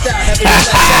 right?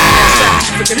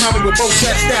 African mommy with both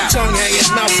sets down. Tongue hanging,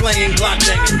 mouth slaying, Glock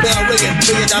banging, bell ringing, $1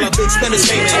 billion big spenders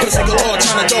gaming. Pussy galore,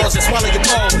 China doors and swallow your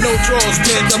palm. No drawers,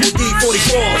 pen double D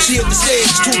 44. She hit the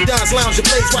stage, 2 downs, lounge the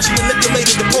place while she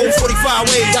manipulated the pole 45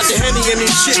 ways. Got the Henny in me,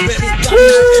 shit bent me. Got me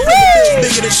on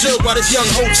bigger than shook while this young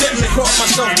hoe checked me. Caught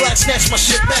myself black, snatched my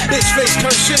shit back. Bitch face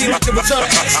turned shitty like a retarded.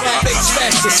 Slap face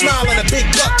fast, a smile and a big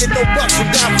buck. Get no bucks from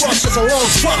down cross, just a long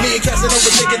fuck. Me and Casanova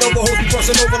taking over, hoes be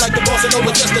crossing over like the boss and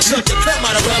over just to shut your come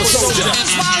out of rebel soldier.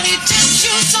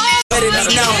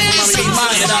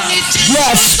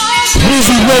 Yes,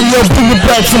 Weezy Radio, bring it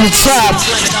back from the top.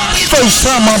 First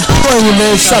time I'm playing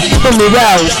this, I pull it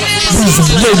out. Weezy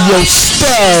Radio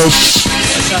stash.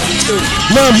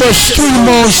 Number Street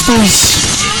Monsters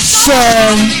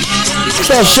sound.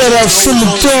 Shout out Simmer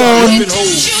Dawn.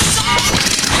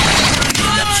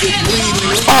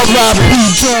 R.I.P.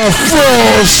 John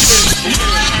Frost.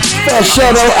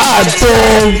 Shout out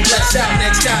Eyeball.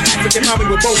 African mommy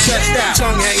with both sets down.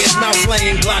 Tongue hanging, mouth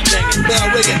slaying, Glock banging, bell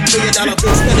ringing, $1 billion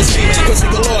bill spenders gaming. Pussy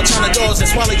galore, China doors and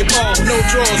swallow your palm. No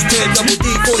drawers, pen double D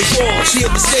 44. She hit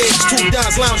the stage, 2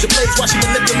 downs, lounge the place while she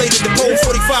manipulated the pole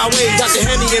 45 ways. Got the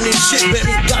Henny in me, shit bent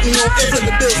me. Got me on infant,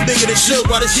 the bills bigger than shook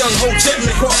while this young hoe checked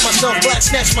me. Caught myself black,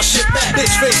 snatched my shit back.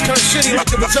 Bitch face turned shitty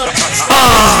like a retarded.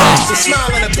 A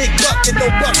smile and a big buck, get no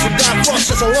bucks from Don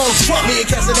Frost, just a long fuck. Me and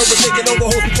Casanova taking over,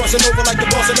 hoes be crossing over like the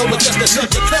boss and over just to shut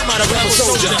your cam out of rebel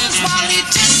soldier.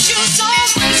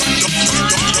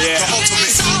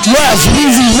 Yes,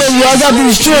 Weezy Radio, I got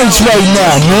these drinks right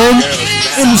now, man.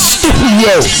 In the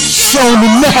studio, showing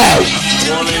them out.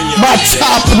 My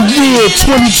top of the year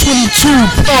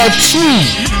 2022 part 2.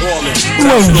 You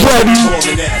ain't ready.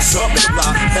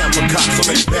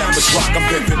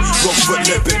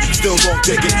 Still won't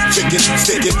dig it, chicken,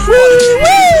 stick it,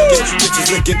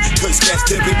 bitches licking, cause gas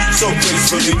tipping, so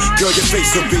gracefully, girl your face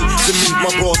will be to meet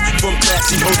my boss, from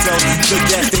classy hotels to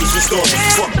gas station stores,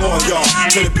 fuck all y'all,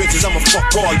 to the bitches I'ma fuck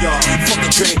all y'all, fuck the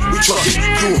train, we truckin',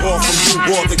 U-Haul from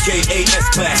U-Wall to K-A-S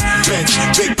class, Benz,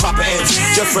 Big Papa N's,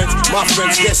 your friends, my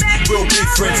friends, yes, we'll be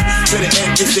friends, to the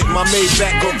end, is it my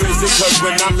Maybach or is it cause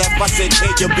when I left I said, hey,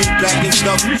 you'll be back and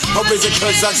stuff, or is it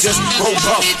cause I just woke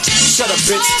up, shut up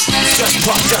bitch, just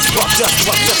pop, just pop, just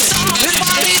pop, just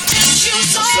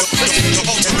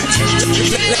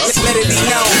let it be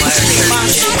known.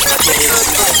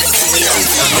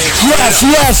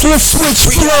 Yes, let's switch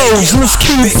flows. Let's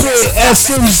keep it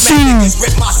SMC.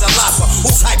 Rip my saliva,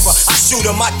 who's hyper? I shoot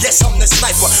him, I guess I'm the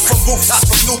sniper. From rooftops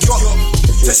from New York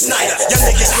to Snyder. Y'all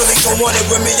niggas really don't want it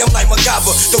with me, I'm like MacGyver.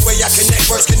 The way I connect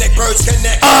words, connect birds,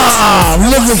 connect.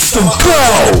 Lyrics to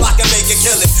go. I can make it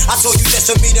kill it. I told you that's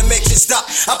for me to make it stop.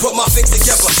 I put my fix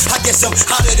together. I guess I'm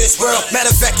out of this world. Matter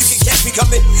of fact, you can catch me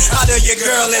coming out of your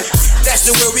girl, and that's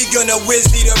the way we gonna whiz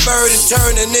the bird and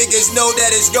turn. The niggas know that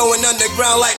it's going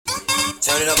underground like.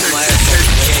 Turn it up in my head.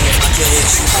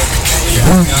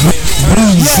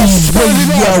 Weezy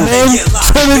Radio, man.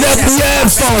 Turn it up in your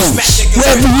headphones.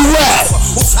 Wherever you at.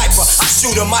 Who's hyper? I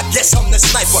shoot him, I guess I'm the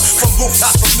sniper. From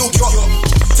rooftops from New York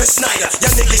to Snyder.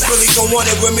 Y'all niggas really don't want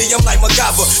it with me, I'm like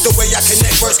MacGyver. The way I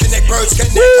connect words, connect birds,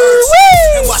 connect birds.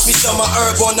 And watch me sell my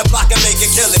herb on the block and make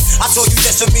it kill it. I told you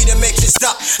that's for me to make it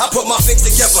stop. I put my fix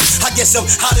together. I guess I'm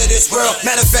out of this world.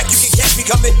 Matter of fact, you can catch me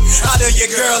coming out of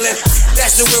your girl, and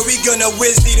that's the way we gonna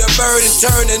whiz the bird and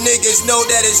turn. The niggas know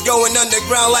that it's going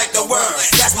underground like the worm.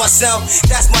 That's my sound,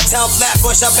 that's my town.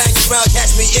 Flatbush, I bang around,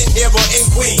 catch me in here or in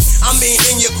Queen. I mean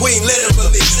in your queen,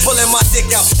 literally. Pulling my dick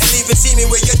out and even see me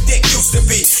where your dick used to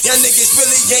be. Y'all niggas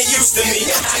really ain't used to me.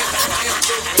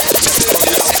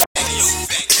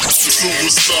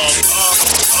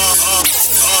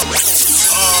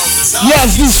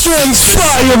 Yes, this shit's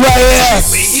fire right here.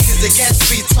 Easy to get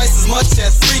free twice as much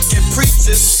as freaking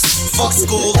preachers. Fuck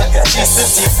school like a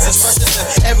Jesus teaches. First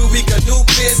every week a new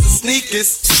biz of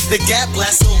sneakers. The Gap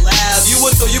blast so loud, you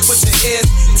would throw you put your ears.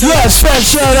 Yes,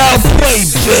 shout out Play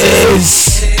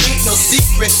Biz. It ain't no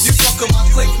secret. You fuck with my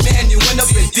clique, man, you end up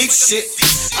in deep shit.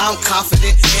 I'm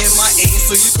confident in my aim,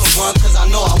 so you can run, cause I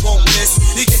know I won't miss.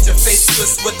 You get your face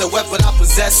twist with the weapon I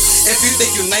possess. If you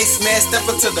think you nice, man, step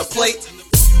up to the plate.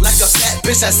 Like a fat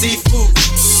bitch, I see food.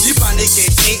 You probably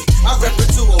get 8, I rep it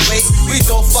to a weight. We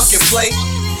don't fucking play.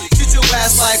 Treat your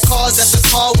ass like cars at the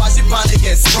car, watch you probably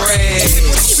get sprayed.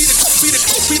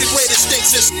 We the greatest things,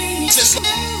 just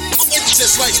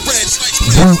like bread.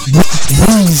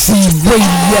 Weezy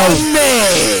Radio,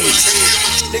 man.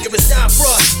 Nigga, it's time for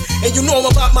us. And you know I'm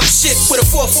about my shit with a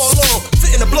 4-4 long.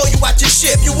 Fitting to blow you out your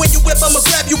shit. You win your whip, I'ma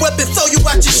grab you up and throw you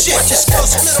out your shit. Watch your skull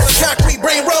split on the concrete,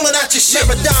 brain rolling out your shit.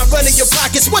 Marathon running your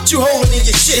pockets, what you holding in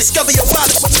your shit? Discover your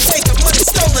wallet when you wake up, money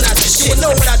stolen out your shit. You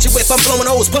know without your whip, I'm blowing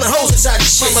holes, pulling holes inside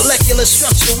your shit. My molecular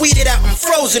structure, weeded out and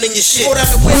frozen in your shit. Hold out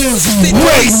the window, spit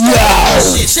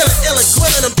shit. Chillin' ill and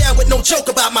grilling, I'm down with no joke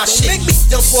about my shit. Make me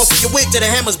dump off your wig till the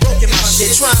hammer's broken my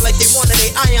shit. Trying like they wanted, they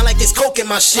iron like it's coke in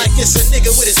my shit. Like it's a nigga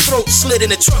with his throat slit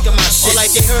in the trunk of my shit. Or like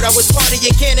they heard I was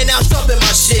partying cannon out thumping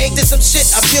my shit. Ain't this some shit?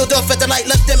 I peeled off at the light,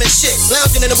 left them in shit.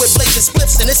 Lounging in it with blazing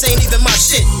spliffs, and this ain't even my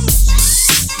shit.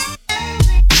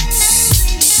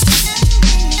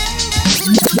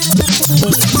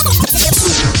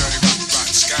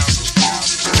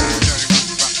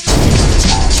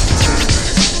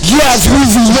 Yes,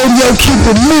 Weezy Radio, keep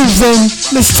it moving.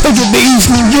 Let's take it to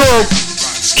East New York.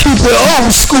 Keep it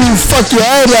old school, fuck your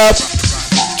head up.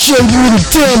 J.U. the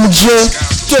Damager,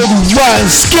 dirty rotten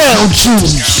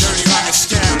scoundrels. Dirty rotten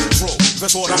scoundrel,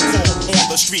 that's what I'm called on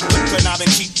the street. Looking out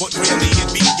and cheap, but really it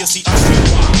be, you see, I'm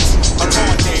streetwise. A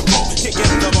con day, bro, can't get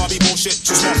the Bobby bullshit,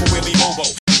 too small for Willie Bobo.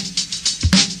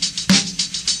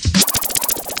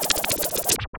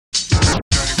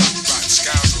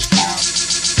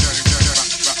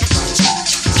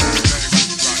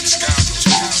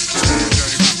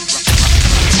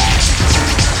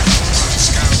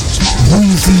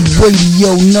 Weezy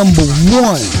Radio number 1.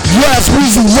 Yes,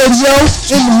 Weezy Radio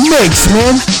in the mix,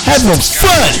 man. Having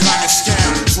fun.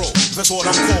 That's what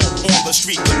I'm called on the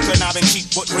street. Looking out and cheap,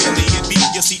 but really it be,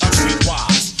 you see, I'm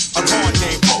streetwise. A con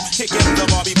day, bro, can't get the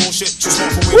Bobby bullshit, too small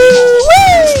for Willie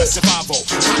Bobo. Stress if I vote,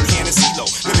 hot hand and CeeLo.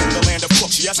 Live in the land of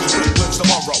crooks, yes, we Brooklyn's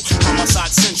tomorrow. I'm outside.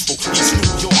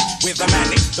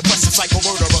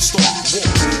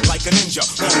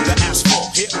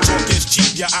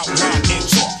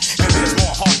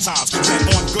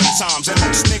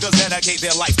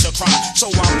 life to crime. So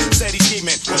I'm steady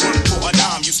scheming, but work for a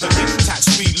dime. Used to get tax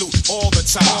free loot all the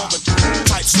time. All the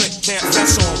type slick can't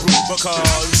mess on route because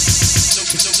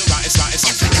it's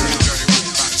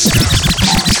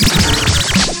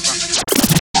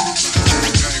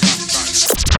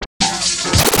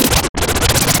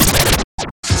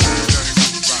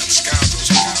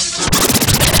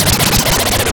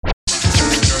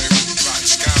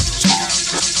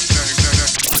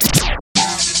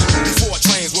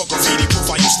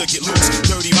to get loose,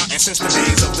 dirty rotten since the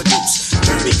days of the deuce.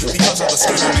 Dirty because of the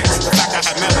skin on it. The fact I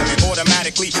have melanin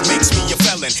automatically makes me a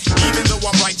felon. Even though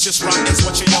I'm righteous, rotten's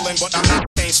what you're yelling, but I'm not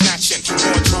chain snatching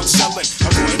or drunk selling.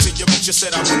 According to your book, you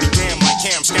said I would be damn like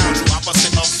Cam, scoundrel,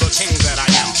 opposite of the king that I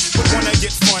am. But when I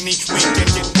get funny, we can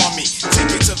get bummy.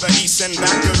 Take it to the east and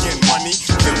back again, money.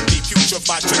 Guilty,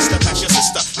 putrefied, trickster, that's your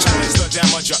sister. Challenge the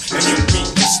damager, and you'll be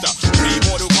Mr.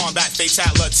 Mortal Kombat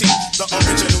fatality. The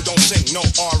original don't sing no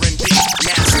R&B.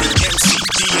 Nasty MC,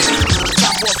 D&E.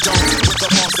 Chop off Jones with the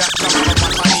bombs that come out of my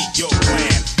honey. Yo,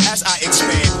 plan. As I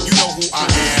expand, you know who I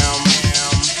am.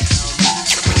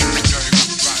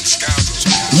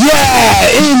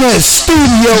 Yeah, in the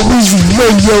studio, Weezy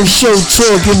Radio Show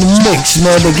talk in the mix,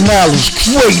 man. Acknowledge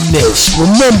greatness.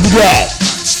 Remember that.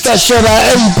 That shout out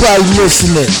everybody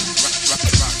listening.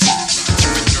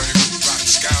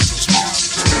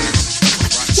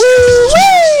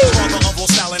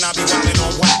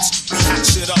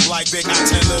 Like big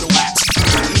axe and little axe.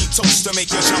 Don't need toast to make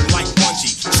you jump like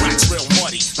bungee. Tracks real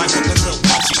muddy, like Brooklyn real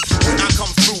punchy. When I come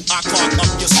through, I clog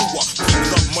up your sewer. Keep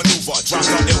the maneuver, drop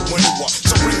the ill maneuver.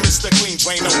 So bring Mr. Clean,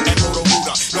 Drano, and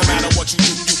Roto-Rooter. No matter what you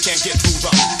do, you can't get through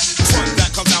the truck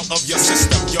that comes out of your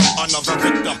system. You're another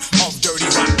victim of dirty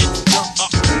rocket. You're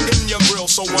up in your grill,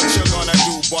 so what you gonna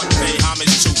do but pay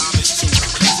homage to?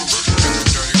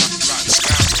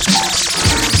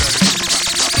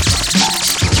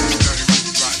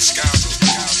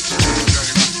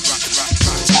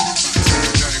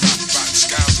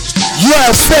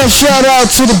 Yeah, special shout out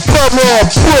to the borough of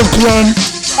Brooklyn.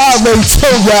 I already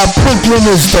told y'all Brooklyn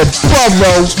is the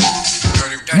borough.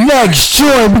 Next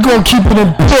joint, we're gonna keep it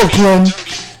in Brooklyn.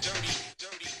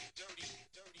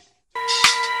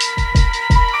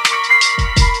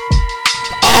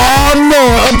 Oh no,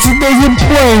 up to the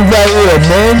plane right here,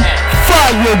 man.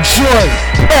 Fire joint,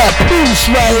 Papoose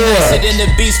right here. In the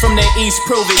beast from the east,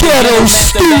 prove it. Ghetto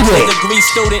student, degree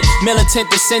student,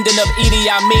 militant descendant of Idi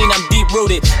Amin. I'm deep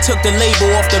rooted. Took the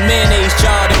label off the mayonnaise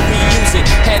jar to reuse it.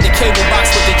 Had the cable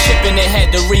box with the chip in it,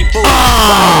 had to reboot it.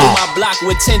 Riding through my block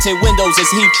with tinted windows, is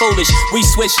he foolish? We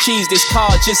switch cheese this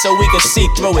car just so we could see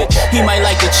through it. He might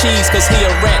like the cheese cause he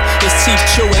a rat. His teeth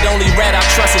chew it. Only rat I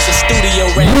trust is a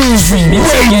studio rat. Street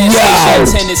music, gas station,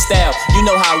 attendant style. You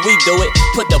know how we do it.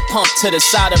 Put the pump to the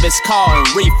side of his car and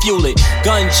refuel it.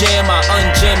 Gun jam, I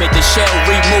unjam it. The shell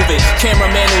remove it.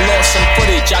 Cameraman who lost some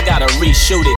footage, I gotta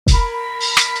reshoot it.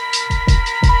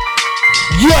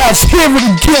 Yes, hear it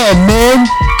again, man.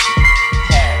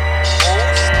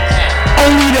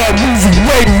 Only that Weezy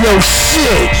Radio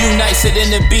shit. You nicer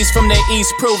than the beast from the east,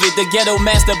 prove it. The ghetto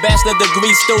master, bachelor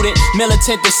degree student,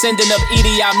 militant descendant of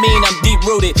Idi Amin. I'm deep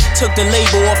rooted. Took the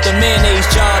label off the mayonnaise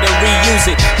jar to reuse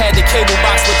it. Had the cable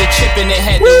box with the chip in it,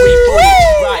 had to reboot it.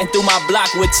 Riding through my block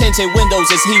with tinted windows,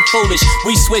 is he foolish?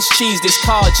 We switch cheese this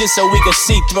car just so we could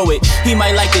see through it. He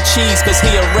might like the cheese cause he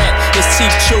a rat. His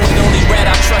teeth chew it. Only rat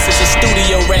I trust is a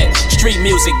studio rat. Street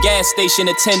music, gas station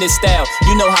attendant style.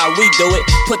 You know how we do it.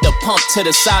 Put the pump to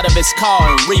the side of his car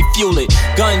and refuel it.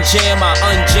 Gun jam, I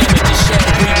unjam it. The shell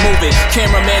remove it.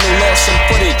 Cameraman who lost some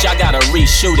footage, I gotta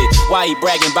reshoot it. Why he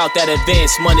bragging about that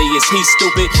advance money? Is he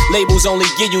stupid? Labels only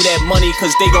give you that money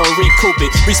cause they gon' recoup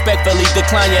it. Respectfully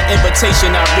decline your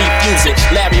invitation, I refuse it.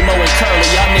 Larry, Moe, and Curly,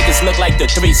 y'all niggas look like the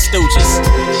Three Stooges.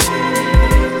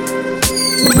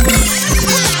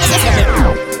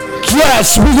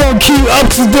 Yes, we gon' keep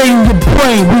up to date in your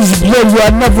brain. Weezy Radio,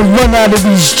 I never run out of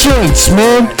these joints,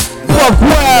 man. Buck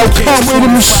Wild, Conway the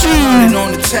Machine.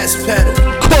 On the test pedal.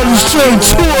 Call straight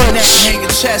torch. Hanging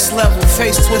chest level,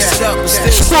 face twisted up.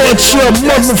 Torch your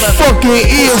motherfucking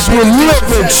ears with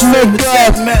lyrics,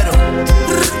 nigga.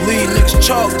 Lead niggas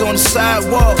chalked on the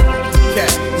sidewalk.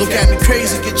 Look at me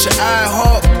crazy, get your eye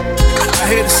hawk. I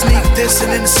hear the sneak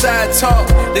dissing in the side talk.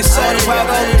 They saw about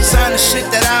all the designer shit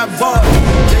that I bought.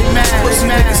 They mad, pussy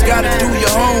niggas gotta do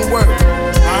your homework.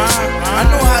 I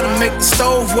know how to make the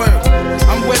stove work.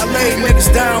 I'm with LA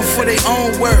niggas down for their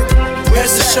own work. Had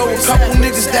to show a couple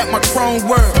niggas that my chrome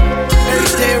work.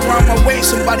 Every day around my way,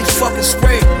 somebody fucking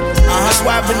spray. That's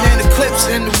why I've been in the clips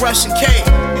in the Russian cave.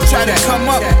 You try to come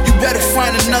up, you better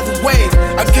find another way.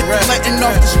 I get the letting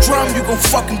off this drum, you gon'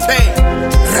 fucking pay.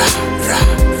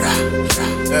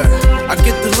 I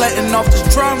get the letting off this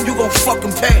drum, you gon'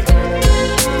 fucking pay.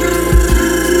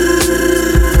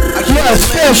 Yes,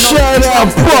 that shout out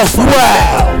Buff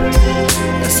Wow.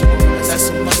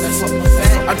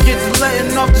 I get the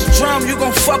letting off this drum, you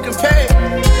gon' fucking pay.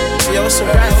 Yo, it's a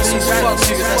rap for these fuck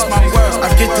niggas, that's my word.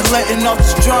 I get the letting off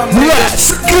this drum,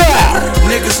 let's go.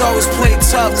 Niggas always play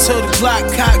tough till the Glock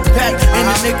cocked back and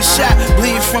the nigga shot,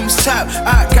 bleed from his top.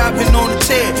 I got been on the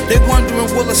tear, they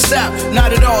wondering will I stop?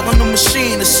 Not at all, on the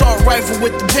machine, assault rifle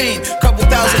with the beam. Couple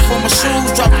thousand for my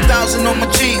shoes, drop 1,000 on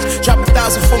my jeans. Drop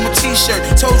 1,000 for my t-shirt,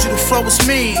 told you the flow was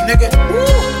mean, nigga.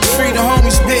 Free the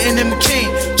homies, bitten in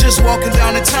McKean. Just walking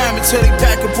down the time until they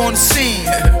back up on the scene.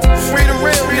 Free the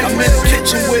real, I'm in the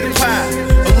kitchen with a pie.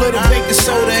 A little baking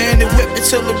soda and it whip it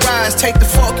till it rise. Take the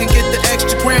fork and get the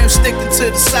extra grams, stick it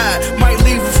to the side. Might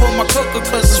leave it for my cooker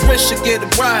cause his wrist should get a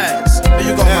rise.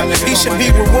 He should be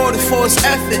rewarded for his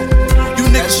effort. You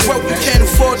niggas broke, you can't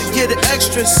afford to get the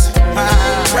extras.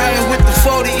 Riding with the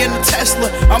 40 in the Tesla.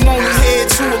 I'm only here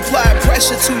to apply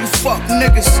pressure to you fuck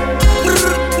niggas.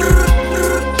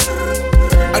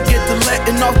 I get the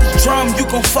letting off the drum, you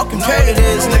gon' fucking pay. It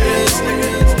is,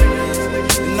 nigga.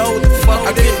 Know what the fuck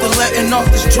I get the letting off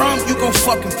this drum, you gon'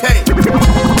 fucking pay. You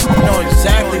know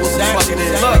exactly what the fuck it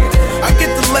is. Look, I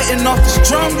get the letting off this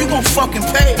drum, you gon' fucking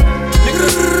pay. Nigga.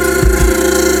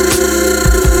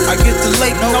 I get the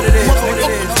letting off the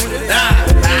drum.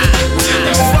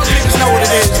 Fuck niggas know what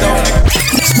it is, though.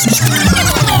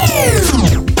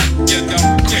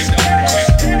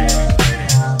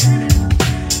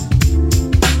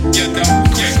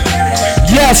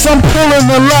 Yes, I'm pulling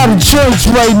a lot of joints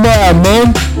right now,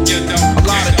 man.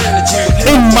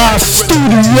 In my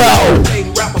studio.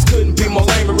 Rappers couldn't be more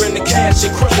lamer in the cash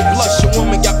and cripple blush. Your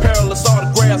woman got perilous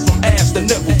autographs from ass to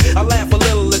nipple. I laugh a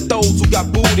little at those who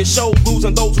got booed and show blues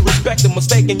and those who respect them,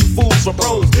 mistaking you fools for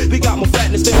pros. We got more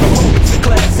fatness than the movies.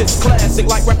 Classic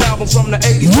like rap albums from the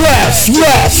 80s.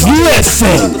 Yes,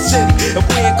 listen. If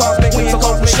we ain't cars, make wings,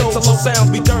 cars, make shows, so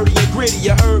sounds be dirty and gritty.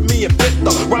 You heard me and bit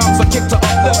the rhymes I kick to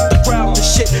uplift the crowd and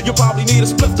shit. You probably need a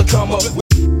split to come up with.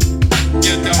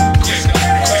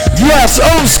 Yes,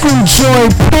 old school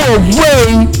joint, Paul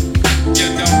Ray.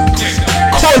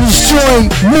 Call this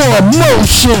joint More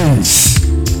Emotions.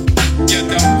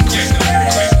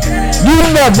 You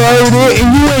never heard it and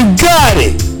you ain't got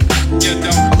it. A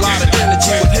lot of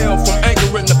energy with hell from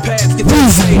anger in the past.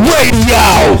 Weezy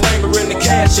Radio. Lamer in the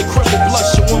cash and cripple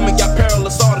blush. Your woman got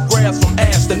perilous autographs from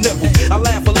ass to nipple. I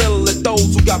laugh a little at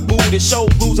those who got booed and show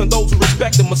blues and those who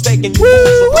respect them, mistaking you.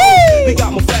 We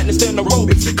got more fatness than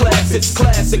aerobics.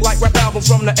 Classic like rap albums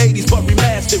from the 80s, but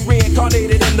remastered,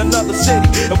 reincarnated in another city.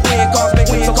 If we ain't cars, make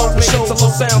wings, cars, make shows, so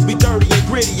sounds be dirty and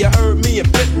gritty. You heard me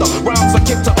and bit the rhymes I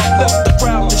kick to uplift the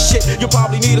crowd and shit. You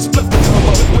probably need a split to come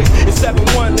up with. It's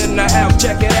 7-1 in the house,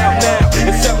 check it out now.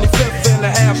 It's 75th in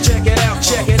the house, check it out.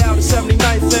 It's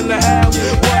 79th in the house.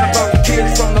 What about the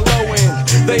kids from the low end?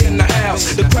 They in the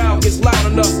house. The crowd gets loud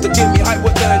enough to give me hype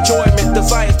with the enjoyment.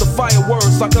 Desires to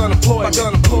fireworks like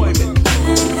unemployment.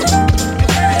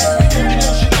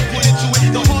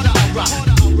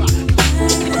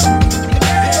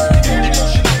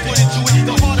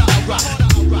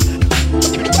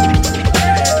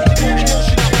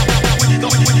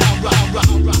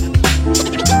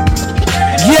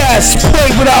 Yes, play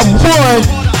without one.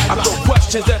 I throw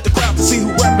questions at the crowd to see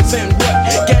who represent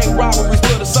what. Gang robberies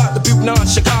put aside the Butte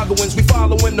non-Chicagoans. We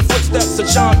following the footsteps of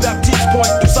Jean Baptiste Point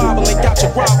through Sovereign. Got you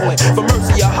groveling, for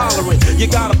mercy you're hollering. You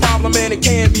got a problem and it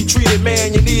can't be treated,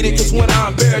 man. You need it, cause when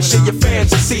I embarrass you, your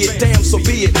fans will see it. Damn, so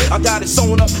be it. I got it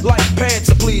sewn up like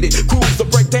pants are pleated. Cruise the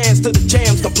break dance till the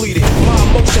jam's completed. My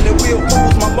emotion and will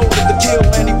rules my motive to kill.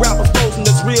 Any rappers posing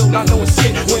that's real, not knowing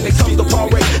shit. When it comes to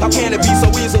parade, how can it be so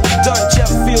easily done?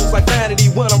 Just feels like vanity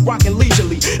when I'm rocking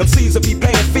leisurely. MCs will be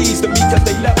paying fees to me cause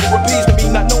they never appease to me.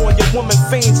 Not knowing your woman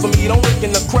fiends for me. Don't look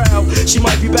in the crowd. She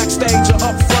might be backstage or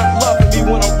up front loving me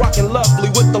when I'm rocking lovely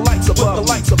with the lights above.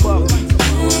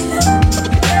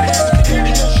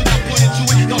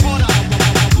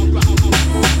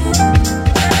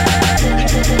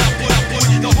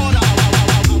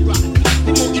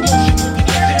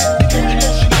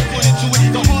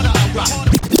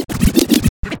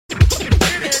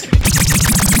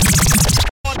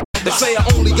 They say I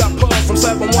only got puns from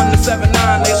 7-1 to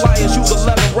 7-9. They liars use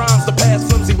 11 rhymes to pass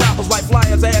flimsy rappers like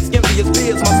flyers. Ask envious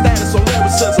peers my status on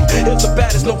lyricism. It's the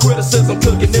baddest, no criticism.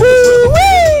 Cooking in this rhythm.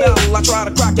 Battle, I try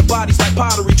to crack your bodies like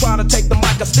pottery. Try to take the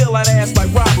mic, I steal that ass like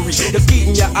robbery. It's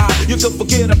eating your eye. You could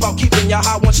forget about keeping your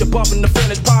high once you're bumping the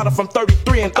finished product from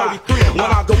 33 and 33. When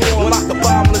I go on like the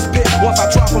bottomless pit, once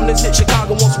I drop from this hit,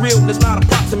 Chicago wants real and it's not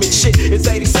approximate shit. It's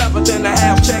 87th and a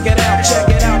half, check it out, check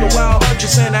it out. The Wild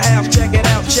Huntress and a half, check it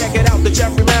out, check it out. The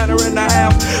Jeffrey Manor and a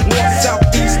half, north, south,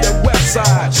 east, and west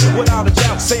side. Without a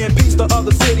doubt, saying peace to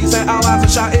other cities and allies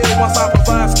and shot ill. Once I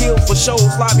provide skills for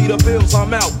shows, fly me the bills,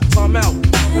 I'm out, I'm out.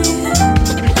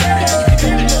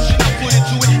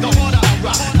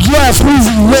 Yes,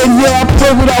 Weezy Radio, I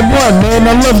play what I want, man.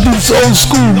 I love these old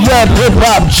school rap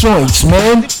hip-hop joints,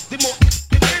 man.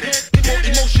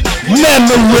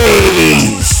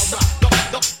 Memories.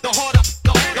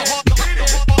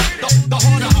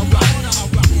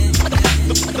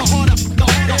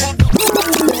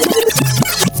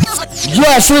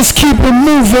 Yes, let's keep it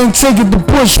moving. Take it to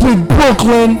Bushwick,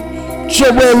 Brooklyn.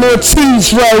 Joel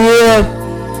Ortiz right here.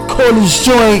 Call his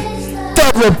joint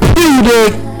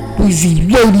Therapeutic. Weezy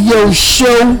Radio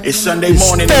Show. It's Sunday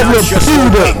morning and I just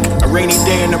woke up. A rainy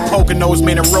day in the Poconos,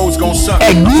 man, the roads gon' suck.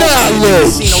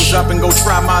 Acknowledge. Casinos up and go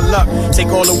try my luck. Take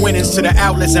all the winnings to the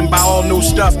outlets and buy all new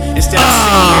stuff. Instead of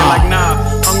sitting here like nah.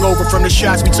 Hungover from the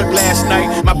shots we took last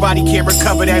night. My body can't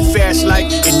recover that fast like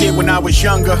it did when I was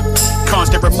younger.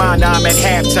 Constant reminder I'm at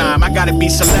halftime. I gotta be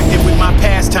selective with my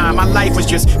pastime. My life was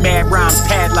just mad rhymes,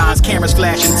 pad lines, cameras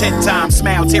flashing 10 times.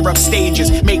 Smile, tear up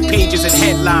stages, make pages and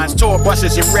headlines. Tour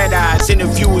buses and red eyes,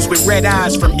 interviews with red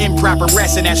eyes. From improper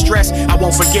rest and that stress, I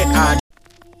won't forget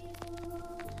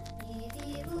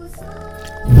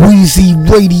Weezy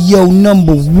Radio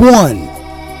 #1.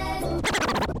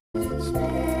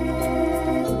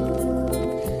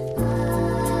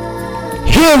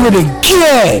 Hear it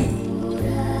again.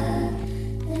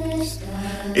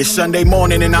 It's Sunday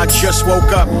morning and I just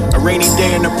woke up. A rainy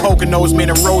day in the Poconos, man,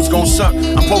 the roads gon' suck.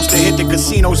 I'm supposed to hit the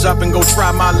casinos up and go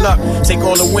try my luck. Take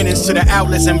all the winnings to the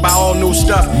outlets and buy all new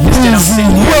stuff. Instead I'm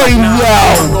sitting here like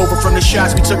nah. Hungover from the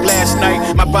shots we took last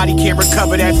night. My body can't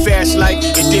recover that fast like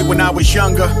it did when I was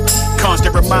younger.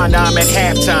 Constant reminder I'm at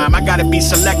halftime. I gotta be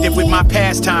selective with my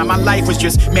pastime. My life was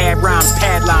just mad rhymes,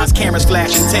 pad lines, cameras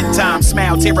flashing 10 times.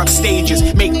 Smile, tear up stages,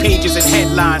 make pages and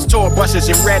headlines. Tour buses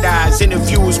and red eyes,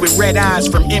 interviews with red eyes.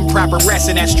 From improper rest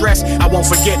and that stress, I won't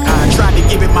forget I tried to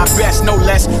give it my best, no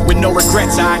less, with no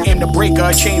regrets. I am the breaker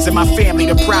of chains in my family.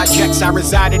 The projects I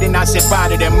resided in, I said bye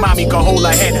to them. Mommy could hold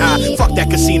her head high. Fuck that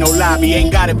casino lobby,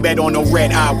 ain't gotta bet on no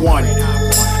red. I won.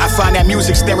 I find that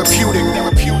music's therapeutic.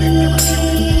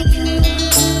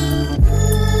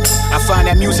 I find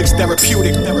that music's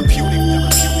therapeutic.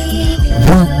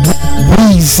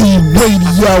 Weezy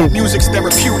Radio. Music's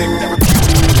therapeutic.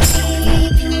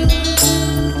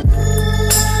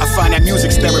 I find that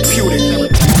music's therapeutic. I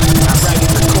write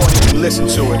it, record it, and listen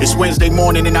to it. It's Wednesday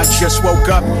morning and I just woke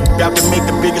up. About to make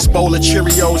the biggest bowl of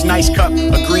Cheerios, nice cup,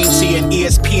 a green tea and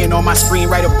ESPN on my screen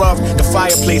right above the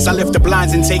fireplace. I lift the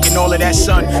blinds and taking all of that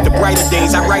sun. The brighter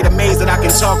days, I write amazed that I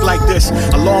can talk like this.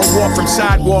 A long walk from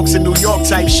sidewalks in New York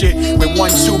type shit. With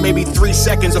 1, 2, maybe 3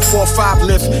 seconds, a 4, 5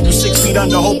 lift. You 6 feet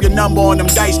under, hope your number on them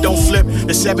dice don't flip.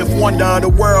 The 7th wonder of the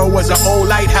world was an old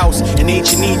lighthouse in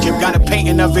ancient Egypt. Got a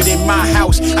painting of it in my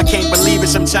house. I can't believe it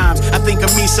sometimes. I think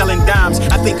of me selling dimes.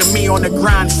 I think of me on the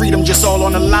grind. Freedom just all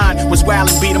on the line. Was wild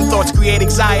and beat them thoughts create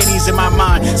anxieties in my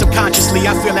mind. Subconsciously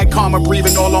I feel that karma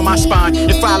breathing all on my spine.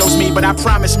 It follows me but I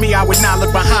promise me I would not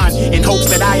look behind. In hopes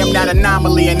that I am that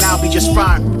anomaly and I'll be just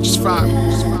fine. Just fine.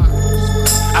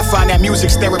 I find that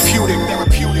music's therapeutic.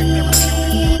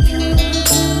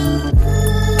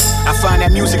 I find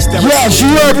that music's therapeutic. Yes, you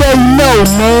already know,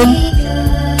 man.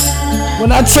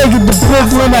 When I take it to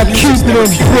Brooklyn, I keep it in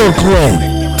Brooklyn.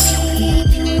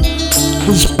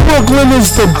 Cause Brooklyn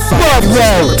is the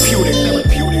borough.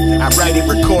 I write it,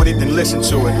 record it, then listen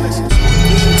to it.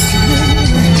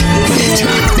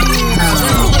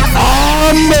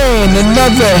 Oh man,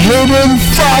 another hidden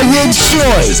fire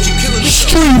joint.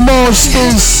 Street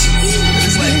Monsters.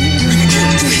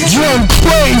 Young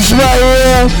Praise right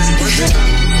here.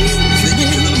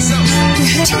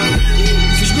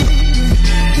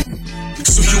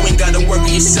 So you ain't gotta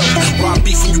worry yourself. Rob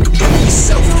beef when you can bury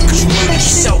yourself. Cause you murdered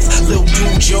yourself. Lil'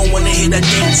 dude, you don't wanna hear that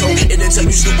damn talk. And then tell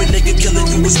you stupid nigga killing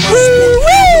you was my sport. No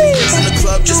friends in the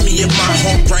club, just me and my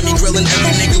home. Grimy grilling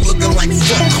every nigga looking like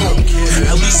fuck home.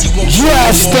 At least he won't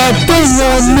that thing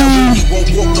on me. He won't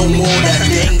walk no more, that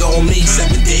thing on me.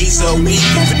 7 days a week.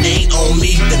 If it ain't on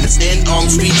me, then it's in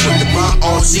arms reach. With the my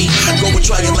RZ. Go and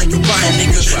try it like you're buying,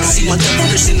 nigga. See my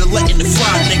definition of letting it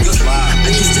fly, nigga.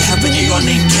 I used to have an AR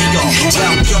named KR.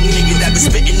 Wild young nigga that been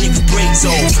spitting niggas brains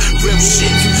off. Real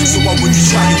shit, so why would you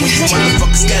try it? When you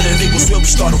motherfuckers scatter, they will swear we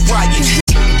start a riot.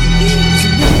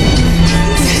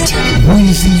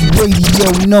 Weezy Radio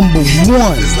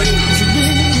 #1.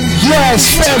 Yes,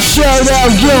 fat shout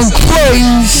out Young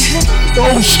Plays, the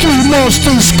old Street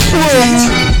Monsters crew.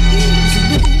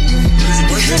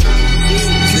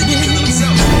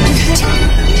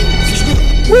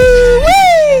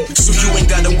 So you ain't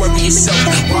gotta worry yourself.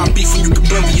 Why beef when you can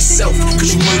bury yourself?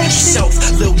 Cause you murdered yourself.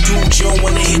 Little dude, you don't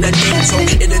wanna hear that name talk.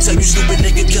 And they tell you stupid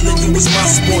nigga killing you was my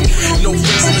sport. No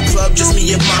friends in the club, just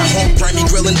me and my home. Primey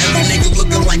grilling every nigga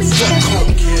looking like fuck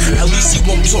home. At least he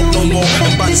won't talk no more.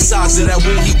 And by the size of that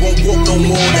wound, he won't walk no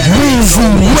more. That Weezy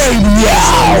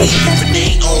Radio. If it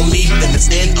ain't on me, then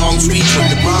it's in arm's reach.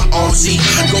 Under my arms, see.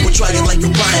 Go and try it like a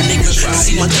Ryan nigga.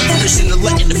 See my definition of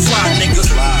letting it fly, nigga.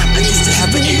 I used to have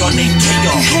an AR named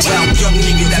KR. Wild young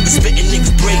nigga that been spitting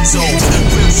niggas' brains off.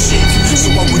 Real shit. So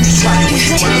why would you try it when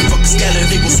you motherfuckers scatter?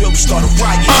 They gon' swear we start a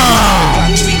riot.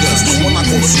 Got triggers, one I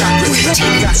call a stock grip.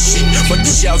 Ain't got shit, but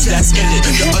the shells that's in it.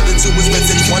 The other two is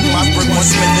vintage. One Mossberg, one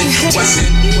Smith and Wesson.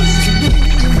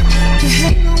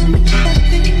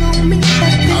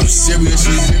 I'm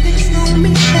seriously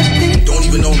don't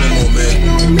even know no more, man.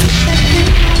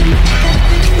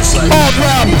 It's like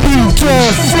R.I.P.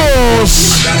 Don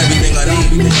Frost. Got everything I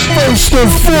need. First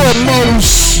and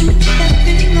foremost.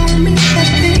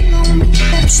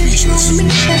 I'm speechless.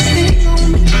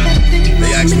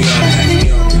 They asked me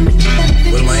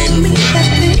what am I aiming for?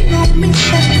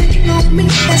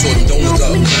 I told them don't look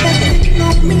up.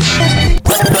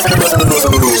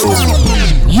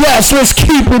 Yes, let's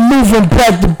keep it moving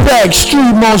back to back.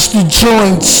 Street Monster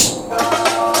joints.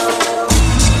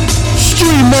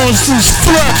 Street Monsters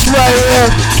flex right here.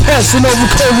 Casting over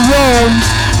Corleone.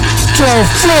 Don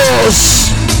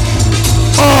Frost.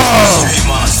 Street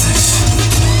Monsters.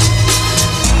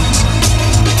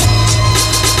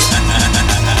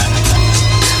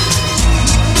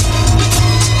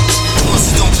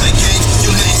 Monsters don't play games.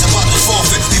 Your name's about to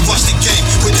forfeit. We rush the game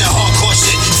with that hardcore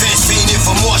shit. Fans fiending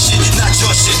for more shit, not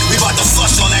your shit. We about to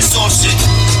flush all that soft shit.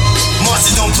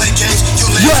 Monsters don't play games.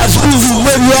 Yes, Weezy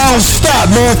Radio, I don't stop,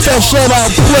 man. Fat shout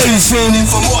out Blazing.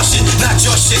 For more shit, not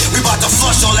your shit. We about to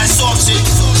flush all that soft shit.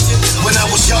 When I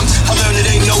was young, I learned it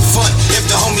ain't no fun if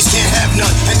the homies can't have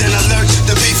none. And then I learned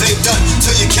the beef ain't done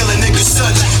till you kill a nigga's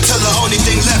son. Till the only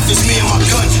thing left is me and my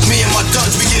gun. Me and my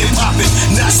guns, we get it poppin',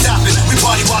 not stopping. We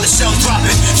party while the shells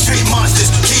dropping. Street Monsters,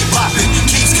 keep popping.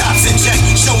 Keeps cops in check,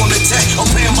 show them the tech. I'm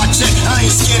paying my check, I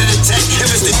ain't scared of the tech.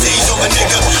 If it's the days of a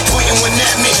nigga pointing one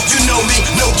at me, you know me,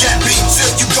 no gap beat.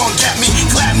 Till you gon' get me,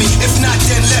 clap me. If not,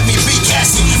 then let me be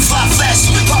Cassie. Fly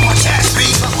flashy, pop my cash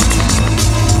beat.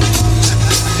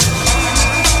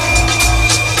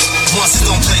 Monsters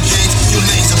don't play games, you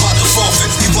lanes about to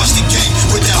forfeit. We rush the game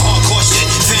with that hardcore shit.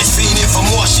 Fans fiending for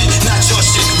more shit, not your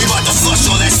shit. We about to flush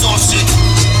all that soft shit.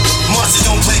 Monsters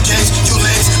don't play games, you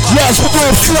lanes. Yes, we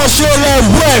gon' flush all that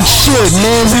whack shit,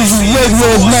 man. Weezy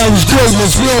Radio acknowledge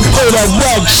greatness. We don't play that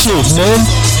whack shit, man.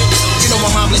 You know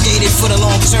I'm obligated for the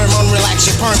long term. Unrelax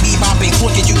your perm, bebopping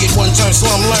crooked. You get one turn,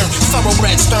 slum learn.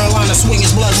 Thoroughbred, stern liner,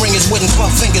 swingers, blood ringers, wooden club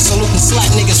fingers, saluting slack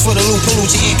niggas for the loot. Pollute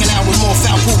your ear canal with more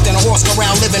foul poop than a horse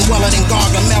corral. Living weller than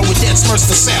Gargamel with dead smurfs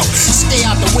for sale. Stay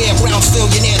out the way of Brownsville,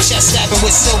 millionaire chest stabbing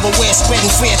with silverware, spreading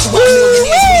fear throughout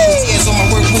millionaires. Bleeding tears on my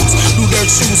work boots, blue dirt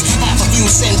shoes. Half a few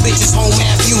send bitches home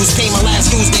half used. Pay my last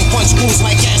dues, then punch screws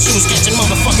like cashews. Catching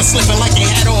motherfuckers slipping like they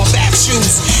had on bath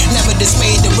shoes. Never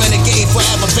dismayed, the renegade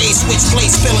forever base. Switch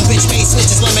place, spilling bitch face,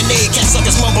 snitches, lemonade. Cat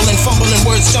suckers mumbling, fumbling,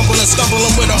 words jumbling,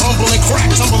 stumbling with a humbling crack,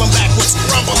 tumbling backwards,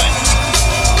 rumbling.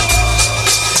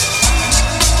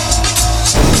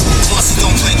 Monsters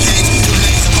don't play games, your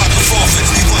name's about to forfeit.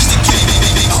 We rush the game,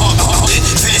 hard,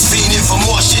 fans fiending for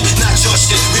more shit, not your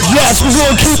shit. Yes, we're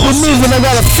gonna keep it moving. I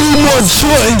got a few more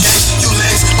joints.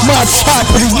 My top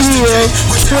of the year,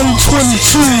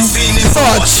 2022,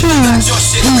 part 2.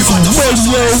 Weezy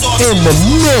Radio in the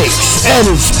mix at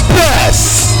its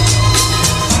best.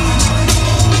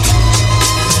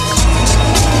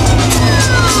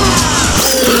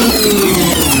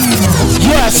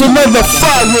 Yes, another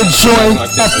fire joint.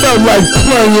 I felt like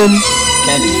playing.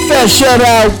 Fat shout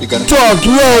out, Dark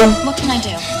Low. What can I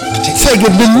do? Take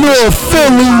it to North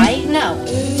Philly. No.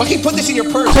 Fucking put this in your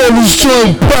purse. Call this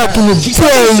joint back in the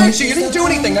day. You didn't do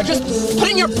anything. Now just put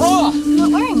it in your bra. I'm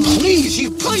not wearing it. Please,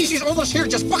 she's almost here.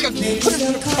 Just fucking put it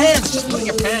in your pants. Just put it in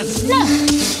your pants. No.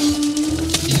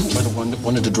 You were the one that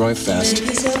wanted to drive fast.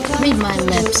 Read my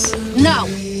lips. No.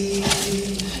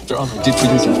 They're all I did for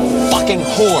you, you fucking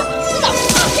whore. Who the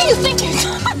fuck do you think you're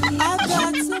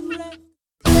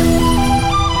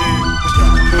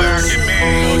American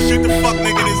man. Oh, shoot the fuck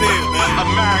nigga in his head, man.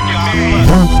 American man.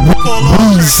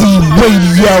 Weezy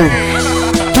Radio.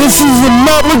 This is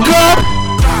America.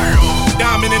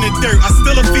 Diamond in the dirt. I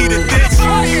still a feed a ditch.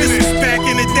 This is back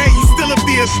in the day. You still of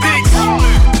the addicts.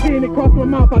 Hand across my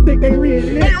mouth, I think they real.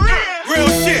 Real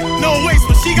shit, no waste,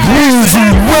 but she got Weezy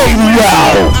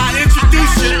Radio. I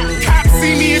introduce you. Cops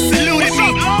see me and saluted me.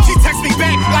 She text me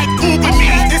back like Uber me.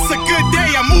 It's a good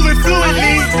day, I'm moving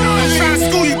fluently. I'm trying to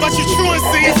school you, but you're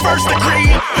truancy in first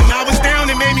degree. When I was down,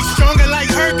 it made me stronger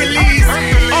like Hercules.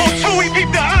 Oh, two, we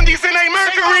peep the undies and they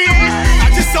Mercury.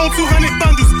 I just sold 200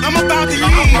 bundles, I'm about to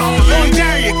leave. On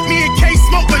Darius, me and K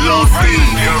smoke with Lil C.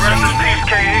 Yo, rest in peace,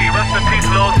 K.E. Rest in peace,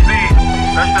 Lil C.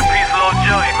 Rest in peace, Lil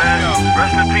Joey, man.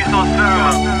 Rest in peace, Lil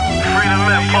Sarah. Freedom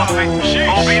Man, Puffy.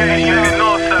 OBA, nigga,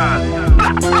 Northside.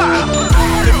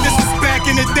 If this was back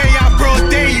in the day, I broad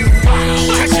day you.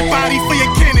 Catch your body for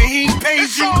your kin and he ain't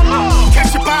paid you.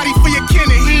 Catch your body for your kin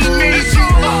and he ain't made you.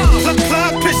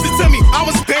 Plug pitched it to me, I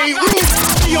was Beirut.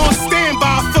 She on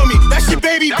standby for me, that's your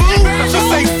baby boo. She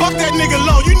say, fuck that nigga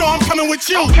low, you know I'm coming with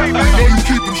you. I know you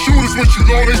keep them shooters when you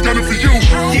know they done it for you.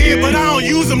 Yeah, but I don't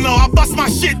use them though, I bust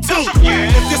my shit too.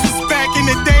 If this was back in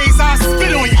the days, I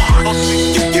spit on you.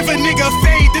 Give a nigga a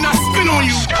fade, then I spin on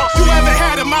you. You ever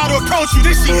had a model approach you,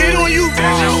 then she hit on you?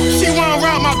 She went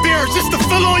around my beard just to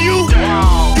fill on you.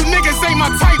 You niggas ain't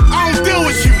my type, I don't deal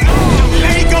with you.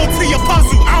 Let me go to your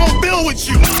puzzle, I don't build with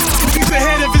you. He's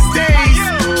ahead of his days,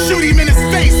 shoot him in his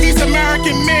face, he's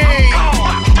American made.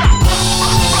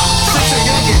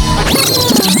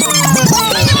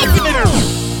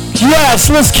 Yes,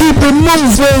 let's keep it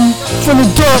moving from the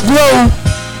dark road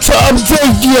to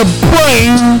update your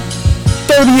brain.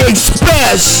 38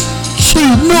 Special,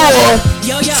 Cheat More,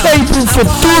 table for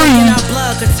 3.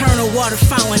 Blood could turn a water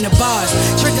fountain to bars.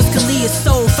 Triggers could lead his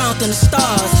soul fountain to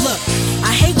stars. Look,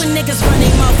 I hate when niggas run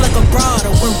their mouth like a broad,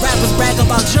 or when rappers brag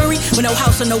about jury with no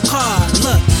house or no car.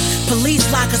 Look, police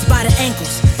lock us by the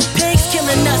ankles. Pigs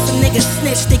killing us and niggas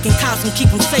snitch, thinking cops can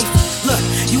keep them safe. Look,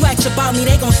 you ask about me,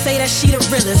 they gon' say that she the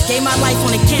realest. Gave my life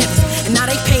on the canvas, and now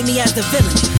they pay me as the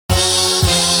villain.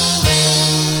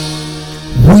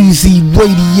 Weezy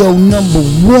Radio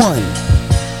 #1.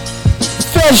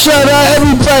 First shout out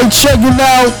everybody checking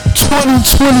out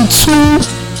 2022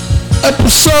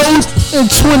 episode in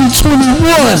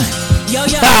 2021. Yo,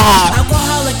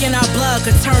 alcoholic in our blood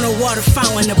could turn a water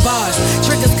fountain to bars.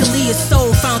 Triggers could lead his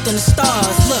soul fountain to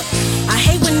stars. Look, I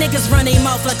hate when niggas run their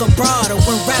mouth like a broad, or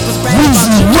when rappers brag about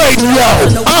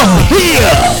Radio, I'm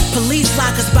here. Police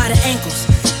lock us by the ankles.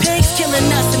 Pigs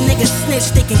killing us and niggas snitch,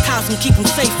 thinking cops can keep them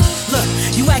safe. Look,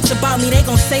 you ask about me, they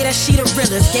gon' say that she the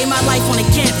realest. Gave my life on the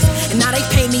canvas, and now they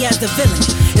pay me as the villain.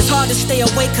 It's hard to stay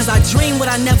awake cause I dream what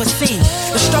I never seen.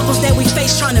 The struggles that we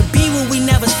face trying to be what we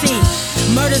never seen.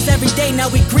 Murders every day, now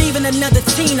we grieving another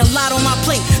teen. A lot on my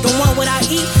plate, don't want what I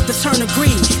eat, to turn to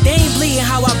greed. They ain't bleeding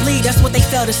how I bleed, that's what they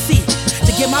fail to see.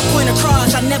 To get my point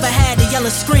across, I never had the yellow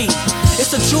screen.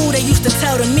 It's a jewel they used to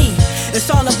tell to me. It's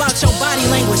all about your body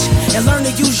language, and learn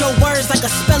to use your words like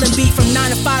a spelling bee. From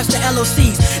 9 to 5s to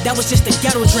LOCs, that was just a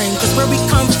ghetto dream. Cause where we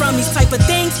come from, these type of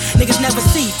things, niggas never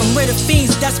see. From where the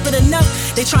fiends desperate enough,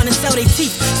 they tryna sell their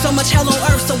teeth. So much hell on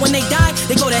earth, so when they die,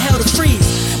 they go to hell to freeze.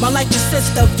 My life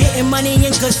consists of getting money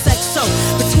and good sex, so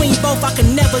between both I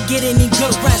can never get any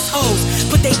good rest. Hoes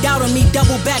put they doubt on me,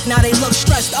 double back, now they look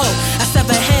stressed. Oh, I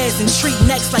sever heads and treat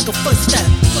necks like a footstep.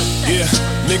 Yeah,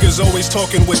 niggas always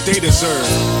talking what they deserve.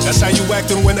 That's how you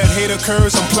acting when that hate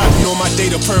occurs. I'm plotting on my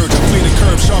data purge. I play the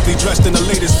curb, sharply dressed in the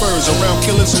latest furs. Around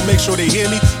killers who make sure they hear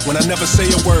me when I never say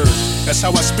a word. That's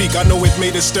how I speak, I know it may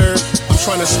disturb. I'm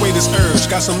trying to sway this urge.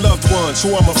 Got some loved ones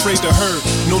who I'm afraid to hurt.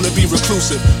 Known to be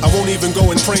reclusive, I won't even go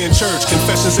and pray in church.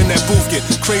 Confessions in that booth get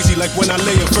crazy like when I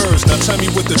lay a verse. Now tell me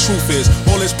what the truth is.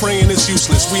 All this praying is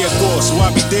useless. We at war, so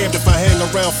I'll be damned if I hang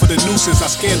around for the nooses. I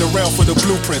scanned around for the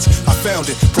blueprints. I found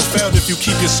it. Profound if you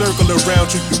keep your circle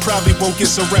around you. You probably won't get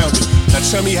surrounded. Now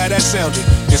tell me how that sounded.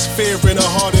 It's fear in the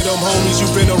heart of them homies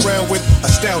you've been around with.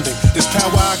 Astounding. This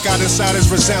power I got inside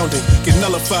is resounding. Get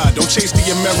nullified. Don't chase the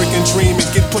American dream and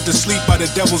get put to sleep by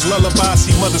the devil's lullaby.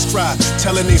 See mothers cry,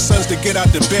 telling their sons to get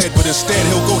out the bed, but instead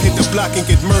he'll go hit the block and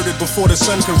get murdered before the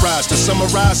sun can rise. To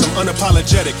summarize, I'm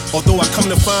unapologetic. Although I come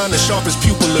to find the sharpest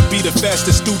pupil to be the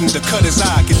fastest student to cut his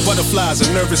eye. Get butterflies, a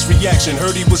nervous reaction.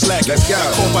 Heard he was lacking. Let's go.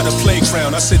 Got caught by the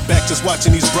playground. I sit back just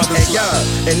watching these brothers.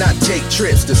 Hey, and I take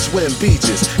trips to swim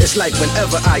beaches. It's like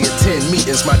whenever I attend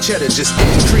meetings, my cheddar just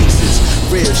increases.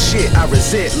 Real shit, I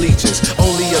resent leeches.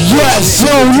 Only a yes,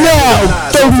 so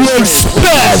now 38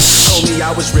 Special. Told me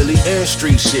I was really in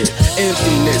street shit.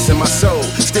 Emptiness in my soul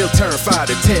still turn 5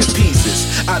 to 10 pieces.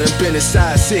 I done been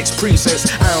inside 6 precincts.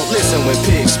 I don't listen when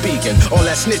pigs speaking. All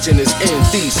that snitching is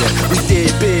indecent. We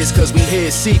did biz cause we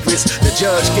hid secrets. The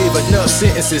judge gave enough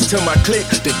sentences to my clique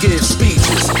to give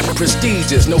speeches.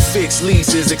 Prestigious, no fixed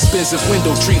leases, expensive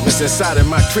window treatments inside of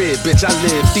my crib. Bitch, I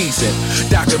live decent.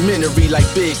 Documentary like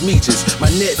Big Meaches.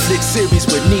 My Netflix series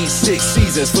would need 6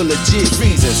 seasons for legit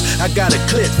reasons. I got a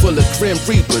clip full of Grim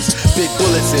Reapers. Big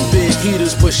bullets and big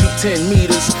heaters push you 10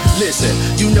 meters. Listen,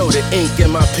 you know the ink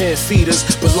in my pen feeders,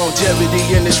 but longevity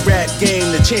in this rap game,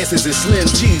 the chances is slim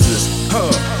Jesus.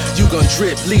 You gon'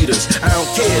 drip leaders. I don't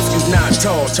care if you not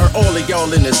tall, turn all of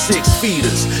y'all into 6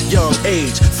 feeders. Young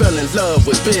age, fell in love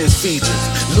with Benz features.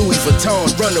 Louis Vuitton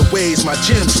runaways, my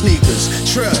gym sneakers.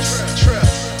 Trust.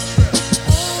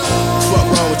 Fuck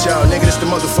wrong with y'all, nigga, this the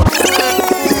motherfucker.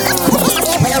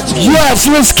 Yes,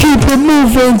 let's keep it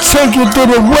moving, take it to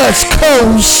the West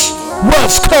Coast.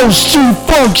 West Coast street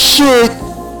funk shit.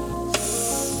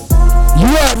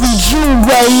 Larry June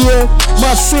right here,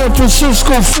 my San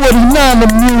Francisco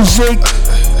 49er music.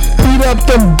 Beat up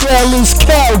them Dallas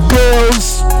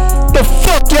Cowgirls. The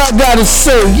fuck y'all gotta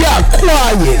say? Y'all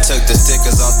quiet. Took the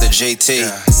stickers off the JT.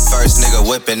 First nigga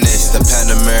whipping this. The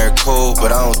Panamera cool,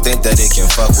 but I don't think that it can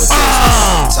fuck with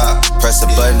this. Top, press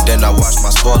a button, then I watch my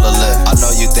spoiler lip. I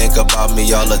know you think about me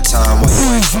all the time. When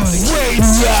you ain't from the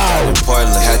kids. In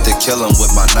Portland, had to kill him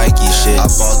with my Nike shit.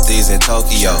 I bought these in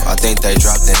Tokyo. I think they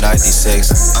dropped in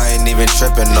 96. I ain't even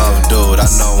tripping off, dude. I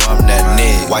know I'm that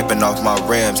nigga. Wiping off my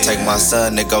rims. Take my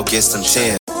son to go get some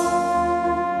tin.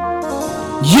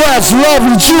 Yes,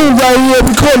 Larry June right here.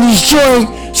 We call this joint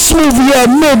Smoothie at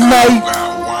Midnight.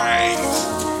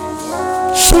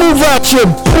 Smooth out your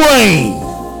brain.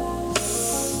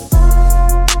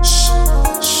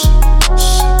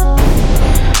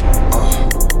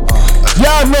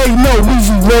 Y'all already know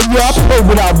Weezy Radio. I play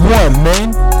what I want,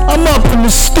 man. I'm up in the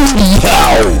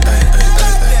studio.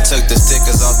 Took the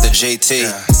stickers off the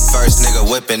JT. First nigga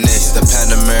whipping this. The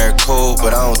Panamera cool,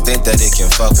 but I don't think that it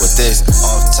can fuck with this.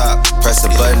 Off top, press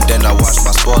a button, then I watch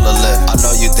my spoiler lip. I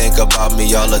know you think about me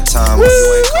all the time when you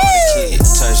ain't call me kid.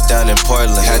 Touchdown in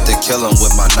Portland, had to kill him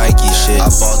with my Nike shit.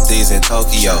 I bought these in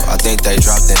Tokyo, I think they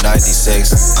dropped in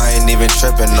 96. I ain't even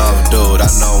tripping off, dude, I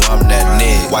know I'm that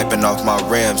nigga. Wiping off my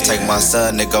rims, take my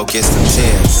son to go get some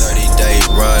Timbs. 30-day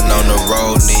run on the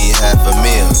road, need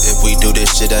 $500,000. If we do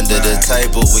this shit under the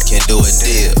table, we can do a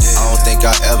deal. I don't think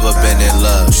I ever been in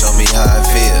love, show me how it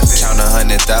feels. Count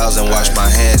 100,000, wash my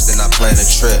hands, then I plan a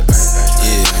trip.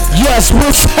 Yeah. Yes,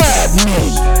 what's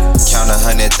happening? Count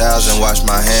 100,000, wash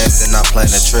my hands, then I plan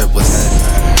a trip. What's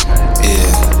happening?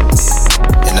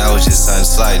 Yeah. And that was just something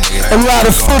slight, nigga. A lot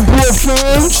of football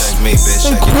fans. Check me, bitch.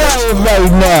 They quiet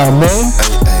right now, man.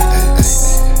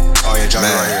 Oh, yeah, drop it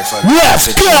right here. Fuck yes,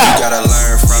 it. You gotta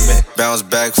learn from it, bounce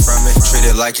back from it, treat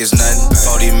it like it's nothing.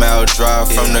 40-mile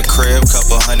drive from the crib,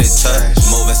 couple hundred touch.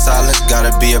 Moving silent,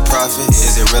 gotta be a prophet.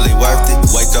 Is it really worth it?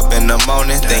 Wake up in the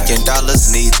morning, thinking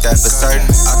dollars, need that for certain.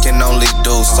 I can only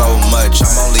do so much,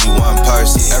 I'm only one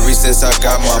person. Ever since I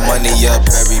got my money up,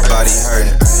 everybody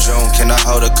hurting. June, can I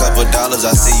hold a couple dollars?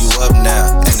 I see you up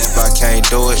now. And if I can't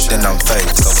do it, then I'm fake.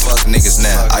 So fuck niggas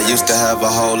now. I used to have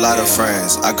a whole lot of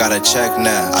friends. I got a check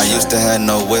now. I used to have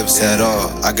no whips at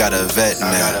all. I got a vet now.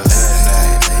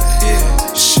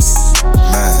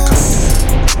 Man.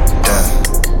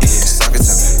 Suck it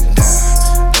to me.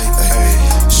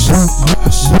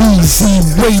 Weezy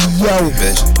Radio.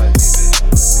 Bitch.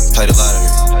 Play the lottery.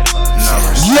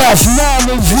 Numbers. Yes,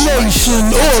 Knowledge Nation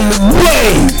all the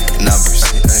way. Numbers.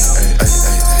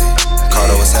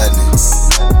 Cardo, what's happening?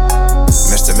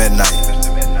 Mr. Midnight.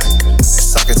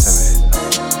 Suck it to me.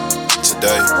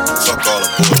 Today, fuck all the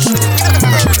bullshit.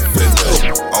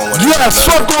 Yes,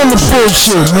 fuck all the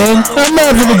bullshit, man. I'm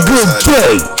having a good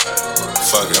day.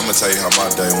 Fuck it, I'ma tell you how my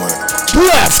day went.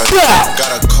 Let's go.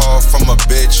 Got a call from a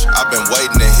bitch, I've been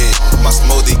waiting to hit. My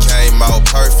smoothie came out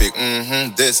perfect,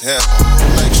 this him.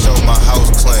 Make sure my house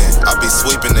clean, I be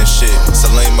sweeping this shit.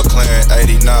 Celine McLaren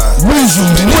 89. Weezy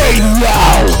Radio.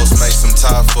 Post make some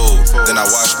Thai food, then I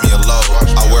wash me a load.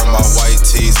 I wear my white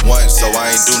tees once, so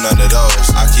I ain't do none of those.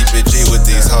 I keep it G with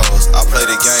these hoes, I play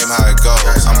the game how it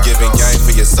goes. I'm giving game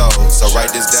for your soul, so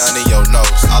write this down in your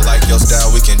notes. I like your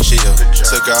style, we can chill.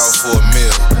 Took her out for a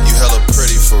meal, you hella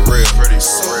pretty for real.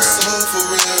 So for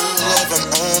real, love, I'm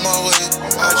on my way.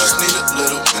 I just need a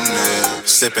little minute.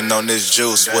 Sipping on this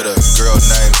juice with a girl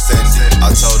named Cindy.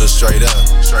 I told her straight up,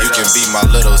 you can be my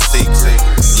little secret.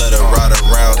 Let her ride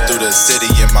around through the city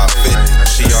in my fit.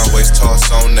 She always toss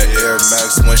on the Air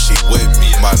Max when she with me.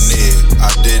 My nigga,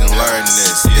 I didn't learn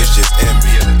this, it's just in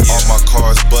me. All my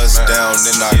cars bust down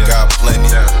and I got plenty.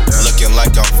 Looking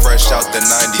like I'm fresh out the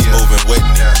 90s, moving with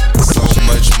me. So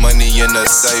much money in the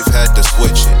safe, had to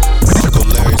switch it. Uncle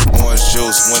Larry's orange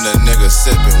juice when a nigga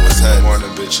sippin' was heavy. Morning,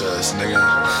 bitch ass nigga.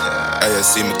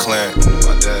 ASC McLaren.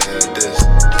 My dad had this.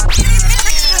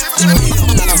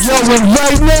 Yo, and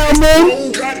right now, man,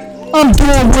 I'm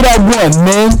doing what I want,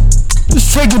 man.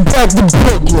 Let's take it back to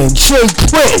Brooklyn. Jay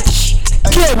Twitch,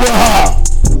 get with her.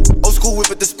 Old school whip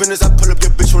with the spinners, I pull up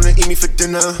your bitch, wanna eat me for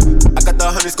dinner. I got the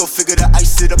hundreds, go figure the ice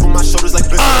sit up on my shoulders like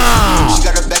blizzard. She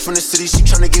got her back from the city, she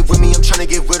tryna get with me, I'm tryna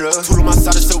get with her. Tool on my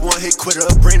side, it's a one hit quitter.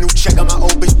 Brand new check, got my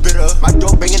old bitch bitter. My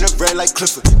dog banging the red like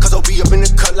Clifford, cause I'll be up in the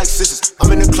cut like scissors.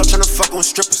 I'm in the club tryna fuck on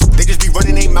strippers. They just be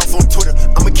running their mouth on Twitter.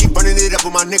 I'ma keep running it up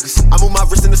with my niggas. I move my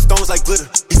wrist in the stones like glitter.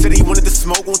 He said he wanted to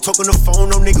smoke, won't talk on the phone,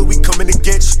 no nigga, we coming to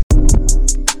get you.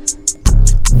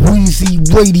 Weezy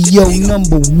Radio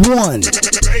 #1.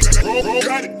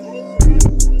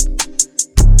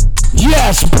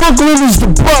 Yes, Brooklyn is the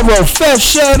borough. Fat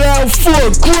shout out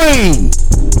Fort Greene.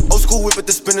 Old school whip with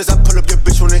the spinners, I pull up your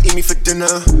bitch, wanna eat me for dinner.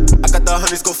 I got the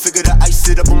hundreds, go figure the ice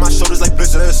sit up on my shoulders like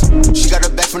blizzards. She got her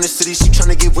back from the city, she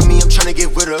tryna get with me, I'm tryna get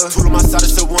with her. Tool on my side,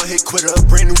 it's a one hit quitter.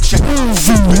 Brand new check.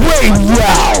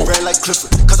 Red like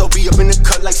Clifford, cause I'll be up in the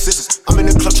cut like scissors. I'm in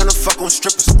the club tryna fuck on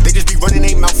strippers. They just be running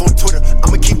their mouth on Twitter.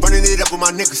 I'ma keep running it up with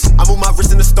my niggas. I move my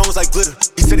wrist in the stones like glitter.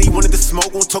 He said he wanted to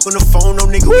smoke, won't talk on the phone, no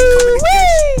nigga, we coming to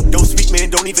get you. Don't speak,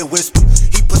 man, don't even whisper.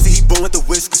 He pussy, he born with the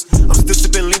whiskers. I'm still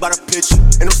sipping lean by the pitch,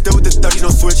 and I'm still with the 30s, no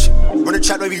switch. Run the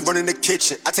trap, baby, run in the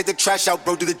kitchen. I take the trash out,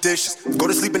 bro, do the dishes. Go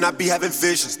to sleep and I be having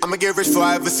visions. I'ma get rich before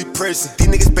I ever see prison. These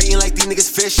niggas baiting like these niggas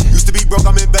fishing. Used to be broke,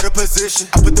 I'm in better position.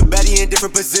 I put the baddie in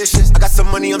different positions. I got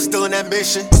some money, I'm still in that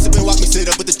mission. Sippin' walk me sit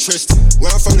up with the Tristan.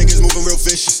 Where I'm from, niggas moving real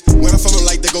vicious. Where I'm from, I'm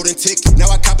like the golden ticket. Now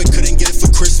I cop it, couldn't get it for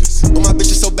Christmas. But my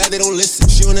bitch is so bad, they don't listen.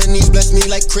 She on her knees, bless me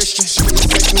like Christian. She finna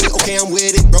text me, okay, I'm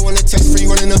with it. Bro, on the text free,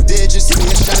 running up digits. Give me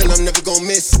a shot and I'm never gon'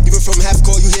 miss. Even from half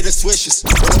court, you hear the swishes.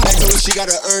 When I'm back to it, she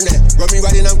gotta earn that. Rub me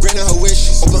right in, I'm granting her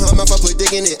wishes. Open her mouth, I put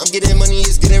dick in it. I'm getting money,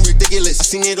 it's getting ridiculous. I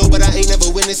seen it all, but I ain't never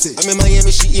witnessed it. I'm in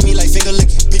Miami, she eat me like finger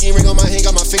licking. Pinky ring on my hand,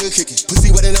 got my finger kicking.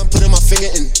 Pussy wet and I'm putting my finger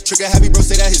in it. Trigger happy, bro,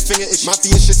 say that his finger itch.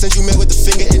 Mafia shit since you met with the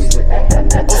finger in it.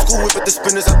 Old school whip with the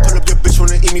spinners, I pull up your bitch,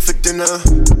 wanna eat me for dinner.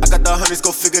 I got the hundreds,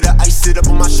 go figure the ice sit up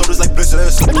on my shoulders like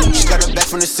blizzards. She got her back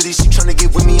from the city, she tryna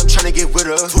get with me, I'm tryna get with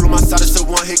her. Tool on my side, it's a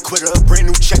one hit quitter. Brand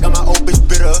new check, got my old bitch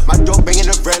bitter. My dog banging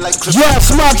the red like Clifford.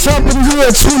 Yes, my top of the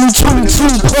year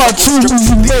 2022 part 2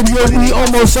 Weezy Radio. We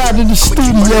almost out of the studio. I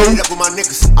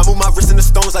move my wrist in the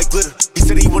stones like glitter. He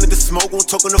said he wanted to smoke, won't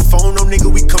talk on the phone, no nigga,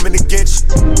 we coming to get you.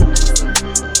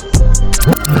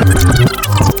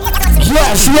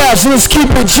 Yes, let's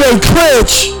keep it Jay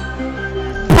Twitch.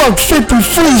 Buck 50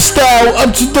 freestyle,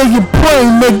 up to date your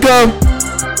brain, nigga.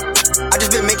 I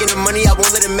just been making the money, I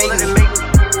won't let it make me.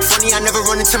 Funny, I never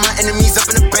run into my enemies up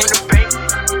in the bank.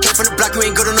 Came from the block, you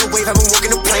ain't good on no wave, I've been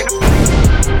walking the plank.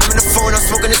 I'm in the phone, I'm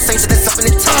smoking the same shit that's up in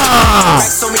the tank.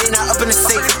 Racks so many, they not up in the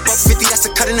safe. Buck 50, that's a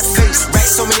cut in the face.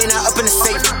 Racks so many, they not up in the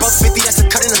safe. Buck 50, that's a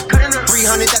cut in the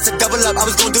 300, that's a double up. I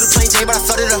was gonna do the plain Jane, but I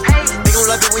thought it up. They gon'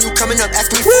 love it when you coming up.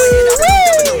 Ask me for a hand, I really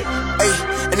double up. Ay,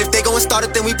 and if they gon' start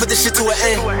it, then we put this shit to an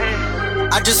end.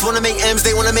 I just wanna make M's,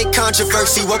 they wanna make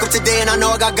controversy. Woke up today and I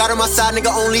know I got God on my side,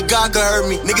 nigga, only God could hurt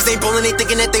me. Niggas ain't bowling, they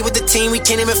thinking that they with the team, we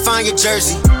can't even find your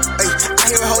jersey. Ay, I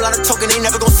hear a whole lot of talking, they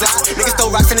never gon' slide. Niggas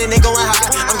throw rocks and then they going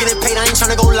high. I'm getting paid, I ain't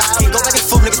tryna go lie. Go back and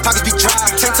forth, niggas pockets be dry.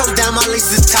 10 toes down, my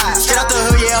laces is tied. Straight out the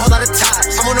hood, yeah, a whole lot of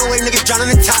ties. I'm on the way, niggas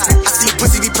drowning in tide. I see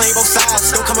pussy be playing both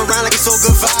sides. Don't come around like it's so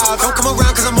good vibe. Don't come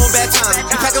around cause I'm on bad time.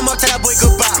 You pack them up, tell that boy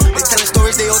goodbye. They telling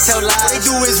stories, they all tell lies. All they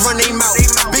do is run they mouth.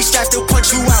 Big staff still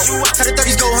punch you out. Tell the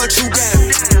 30s go hunt you down.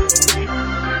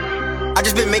 I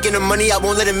just been making the money, I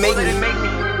won't let it make me.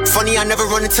 Funny, I never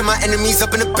run into my enemies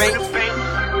up in the bank.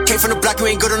 Came from the block, you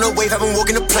ain't good on no wave, I've been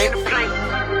walking the plank.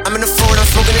 I'm in the phone, I'm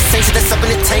smoking the same shit that's up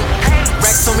in the tank.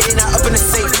 Racks so many, they not up in the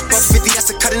safe. Buck 50, that's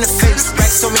a cut in the face.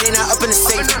 Racks so many, they not up in the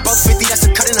safe. Buck 50, that's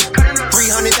a cut in the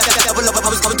 300, that's a double up. I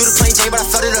was coming through the plain Jane, but I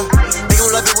thought it up. They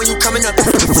gon' love it when you coming up. Ask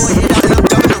me for a hand, and I'm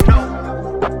dubbing up.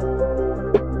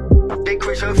 They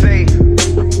quit your fade.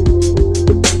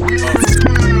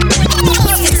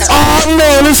 Oh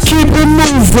man, let's keep it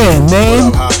moving,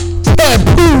 man. That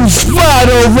Booze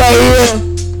Vado right here.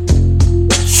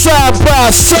 Side by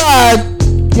side.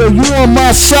 Yo, you on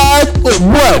my side or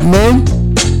what, man?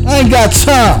 I ain't got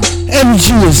time.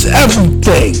 Energy is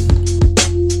everything.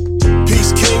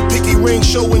 Peace King, Picky Ring,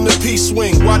 showing the peace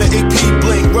swing. Why the AP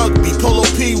bling, rugby, polo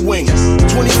P wing.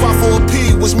 25 for a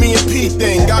P was me and P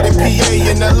thing. Got in PA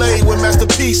in LA with Master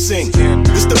P sing.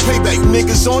 This the payback,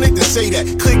 niggas on it to say that.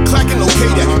 Click, clacking,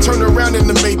 okay that. Turn around in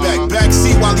the Maybach,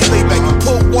 backseat while he lay back.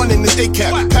 Pull one in the day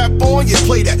cap, pap on, you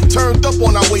play that. Turned up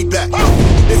on our way back.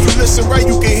 If you listen right,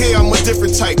 you can hear I'm a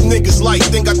different type. Niggas like,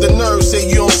 then got the nerve, say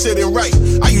you don't sit in right.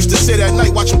 I used to sit at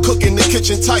night, watch them cook in the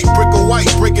kitchen tight. Brick of white,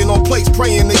 breaking on plates,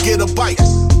 praying to get a bite.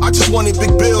 I just wanted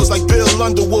big bills like Bill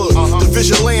Underwood. The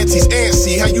vigilantes,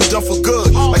 antsy, how you done for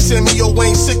good? Like Samuel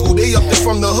Wayne Sickle, they up there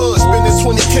from the hood. Spending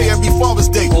 20K every Father's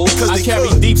Day because I they carry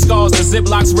could. deep scars, the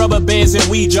Ziplocs, rubber bands, and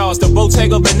weed jars. The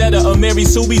Bottega Veneta of Mary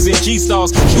Subies and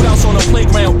G-Stars. Shootouts on the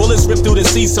playground, bullets ripped through the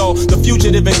seesaw. The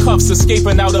fugitive in cuffs,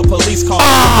 escaping out of police cars.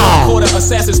 Quarter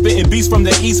assassins spitting beats from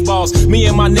the East Balls. Me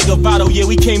and my nigga Votto, yeah,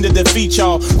 we came to defeat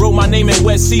y'all. Wrote my name in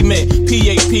wet cement,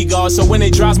 PAP guard. So when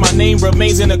it drops, my name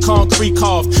remains in a concrete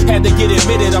cough. Had to get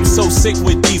admitted, I'm so sick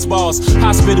with these balls.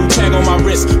 Hospital tag on my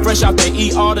wrist, fresh out the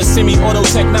ER, the semi-auto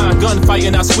Tech 9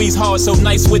 gunfighting. I squeeze hard, so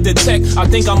nice with the tech. I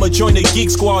think I'ma join the Geek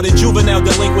Squad. The juvenile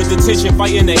delinquent with detention,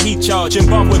 fighting the heat charge.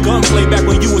 Involved with gunplay back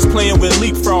when you was playing with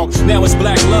Leapfrog. Now it's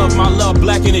black love, my love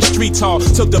black in the street tall.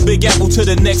 Took the Big Apple to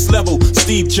the next level.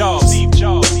 Steve Jobs. Steve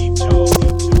Jobs. Steve Jobs.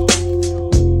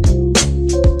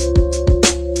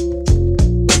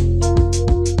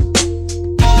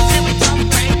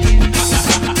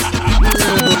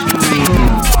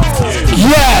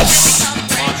 Yes!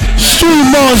 Street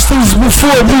Monsters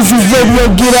before Weezy Radio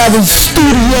get out of the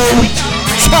studio.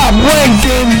 Top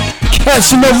ranking,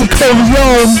 Casanova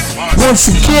Corleone. Once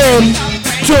again,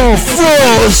 John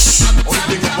Frost.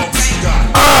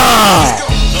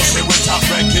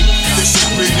 This is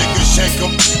three niggas shank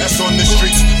 'em. That's on the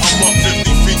streets. I'm up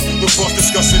 50 feet before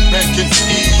discussing banking.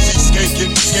 Easy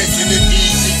skanking, skanking it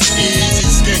easy, easy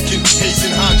skanking,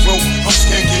 hazing hydro. I'm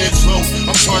skanking it slow.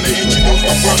 I'm trying to introduce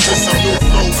my work to some new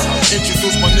flows.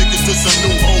 Introduce my niggas to some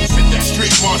new hoes.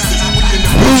 Street monsters, we in the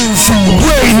Weezy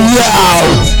Radio.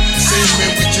 Same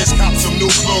man, we just cop some new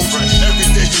clothes. Every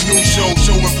day a new show,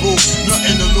 show improve.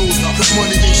 Nothing to lose, cause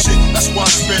money ain't shit. That's why I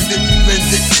spend it,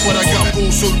 lend it. But I got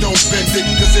fools, so don't bend it.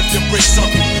 Cause if you break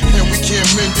something and we can't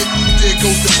mend it, there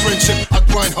goes the friendship. I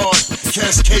grind hard,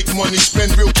 cash cake money,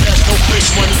 spend real cash, no fake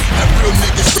money. Have real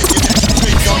niggas thinking that you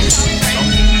fake dummies.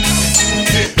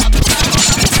 Yeah.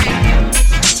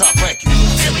 Top ranking,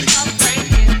 trippy.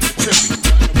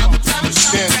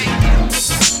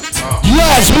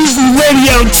 Yes, Weezy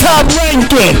Radio top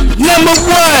ranking, number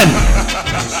 1,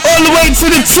 all the way to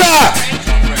the top.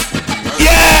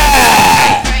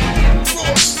 Yeah.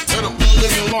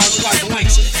 Living large like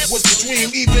blanks was the dream,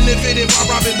 even if it involved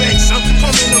robbing banks. I'm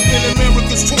coming up in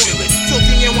America's toilet,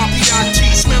 filthy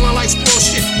NYPIT, smelling like spoiled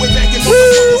shit. We're back in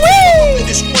motherfuckers and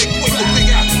destroy quick the Big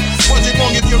Apple. Budget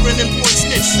long if you're an employed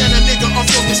snitch. Send a nigga off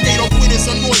the state off with his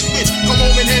annoyed bitch. Come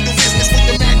home and handle business with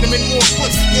the Magnum and more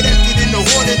clips. Get emptied in the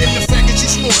hoarded in the faggot you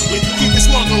snort with. Keep it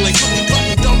smuggling, cookie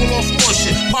cutting, double off floor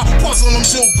shit. Pop puzzle them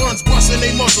till guns busting,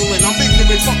 they muzzling. I'm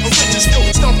ignorant, fuck the rich and still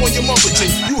stomp on your mother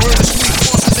chin. You heard the street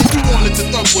bosses and you wanted to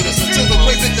thug with us. Until the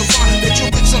great victim found that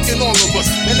you've been sucking all of us.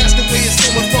 And that's the way it's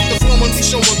going, fuck the form when we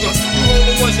showing us. You hold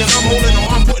the ones that I'm holding or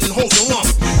I'm putting holes in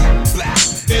lumps. Blah,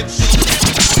 bitch.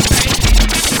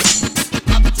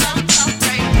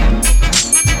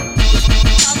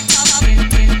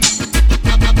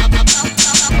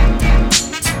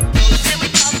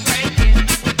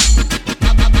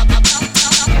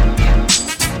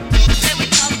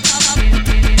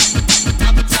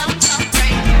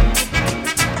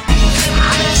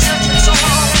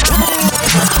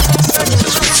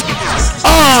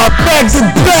 Back to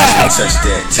back,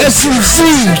 SMC,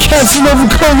 Casanova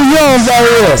Corleone right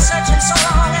here.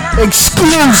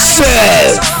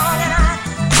 Exclusive.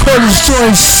 Curtis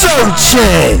Joint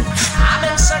searching. I've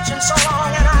been searching so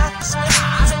long and I've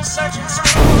been searching so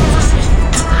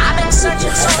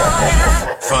long.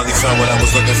 Finally found what I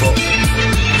was looking for.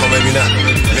 Or maybe not.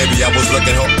 Maybe I was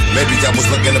looking for. Maybe I was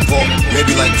looking for.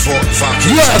 Maybe like 4, 5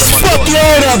 kids. Yes, fuck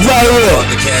yeah, up right here.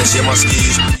 The cash in my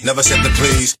skis. Never said to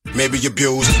please. Maybe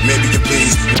abuse. Maybe you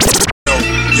please.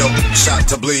 Yo, shot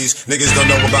to bleeds. Niggas don't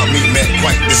know about me, man.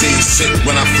 Quite disease. Sick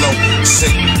when I flow.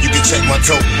 Sick, you can check my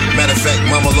toe. Matter of fact,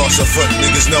 mama lost her foot.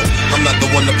 Niggas know I'm not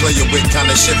the one to play you with.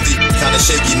 Kinda shifty, kinda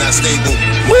shaky, not stable.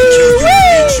 Might kill you,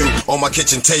 beat you on my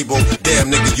kitchen table.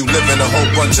 Damn nigga, you live in a whole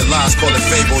bunch of lies, call it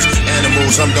fables.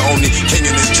 Animals, I'm the only king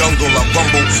in this jungle. I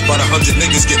rumble. About 100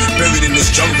 niggas get buried in this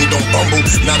jungle. Don't bumble.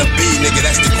 Not a B, nigga,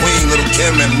 that's the queen. Little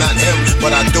Kim, I'm not him,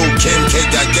 but I do Kim,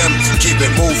 K.M. Keep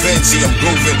it moving, see I'm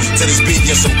grooving. To this beat,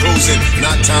 yes, I'm cruising.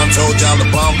 Not time, told y'all the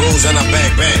bomb rules and I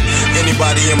bang bang.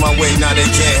 Anybody in my way, now they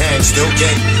can't hang. Still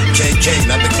KK,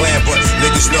 not the clan, but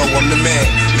niggas know I'm the man.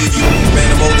 Leave you, man,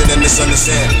 I'm older than the sun is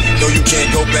sand. Though you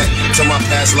can't go back to my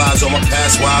past lives or my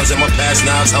past wives and my past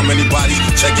knives. How many bodies?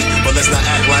 Check it, but let's not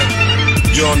act like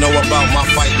you don't know about my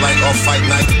fight like or fight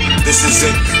night. This is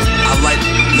it. I I light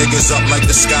niggas up like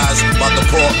the skies, about to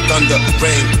pour thunder,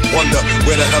 rain, wonder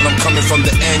where the hell I'm coming from.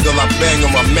 The angle I bang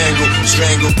on my mangle,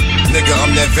 strangle. Nigga,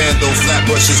 I'm that vandal.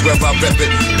 Flatbush is where I rep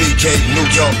it. BK, New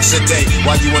York City.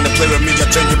 Why you wanna play with me? I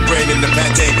turn your brain into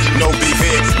pate. No beef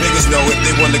here. Niggas know if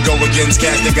they wanna go against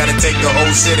gas, they gotta take the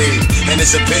whole city. And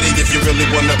it's a pity if you really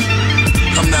wanna.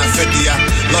 I'm not 50, I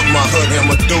love my hood,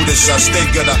 I'ma do this, I stay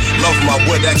good, I love my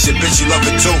wood, action, bitch, you love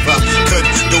it too. I could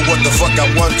do what the fuck I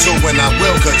want to, and I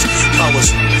will, cause I was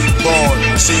born,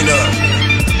 seen up.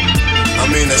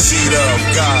 I mean a seed of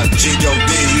God,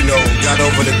 G-O-D, you know, got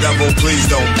over the devil, please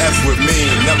don't F with me,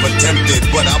 never tempted,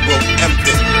 but I will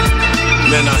empty.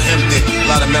 Man, I hemmed it, a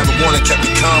lot of marijuana kept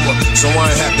me calmer, so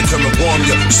I ain't have to come and warm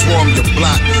you, swarm your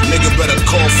block. Nigga better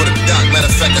call for the doc, matter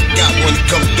of fact, I got one to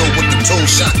come through with the tool,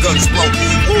 shotguns blow.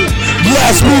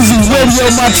 Yes, Weezy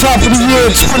Radio, my top of the year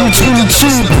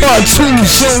 2022, part 2,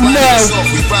 so now,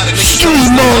 Street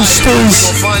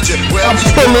Monsters, I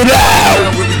pull it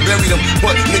out.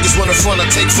 But niggas wanna front, I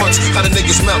take fronts, how the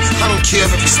niggas mount, I don't care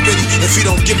if he's spitty, if he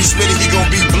don't give me spitty, he gon'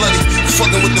 be bloody.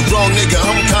 Fucking with the wrong nigga,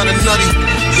 I'm kinda nutty,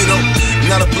 you know.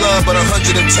 Not a blood, but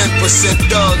 110%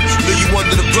 dog. Leave you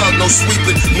under the rug, no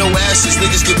sweeping, no ashes.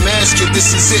 Niggas get massacred, this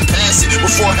is it, pass it.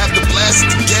 Before I have to blast it,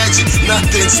 the gadget, not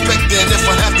the inspector. And if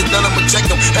I have to done, I'ma check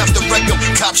them, have to wreck them.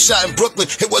 Cop shot in Brooklyn,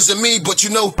 it wasn't me, but you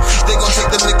know, they gon'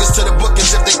 take them niggas to the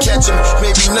bookings if they catch them.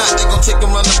 Maybe not, they gon' take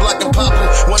them around the block and pop them.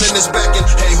 One in his back and,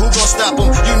 hey, who gon' stop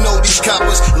them? You know these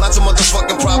coppers, lots of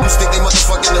motherfucking problems. Think they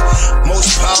motherfucking the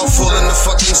most powerful in the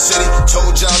fucking city.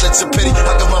 Told y'all it's a pity,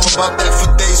 I can rhyme about that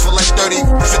for days, for like 30, 50,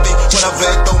 whatever,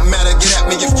 it don't matter. Get at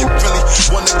me if you really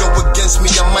wanna go against me.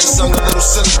 I might sound a little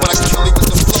silly, but I kill it with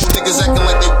the flow. Niggas acting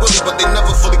like they willy, but they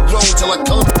never fully grown till I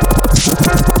come.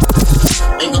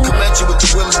 Ain't gonna come at you with the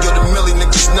willies, get a milli,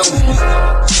 niggas know.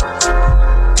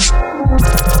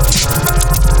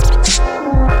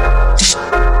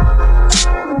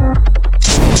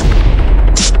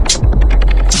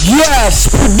 Yes,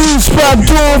 produced by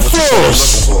Dawn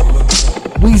Force.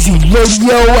 Weezy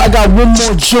Radio, I got one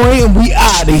more joint and we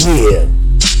out of here.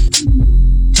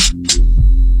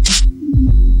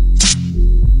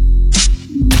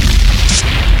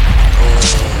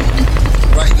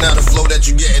 Right now the flow that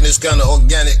you getting is kinda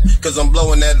organic, cause I'm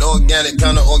blowing that organic,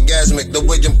 kinda orgasmic. The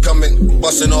way I'm coming,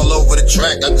 busting all over the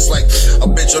track. I'm just like a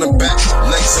bitch on the back,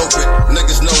 legs open.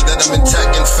 Niggas know that I'm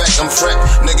intact, in fact I'm frack.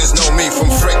 Niggas know me from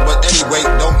Frick, but anyway,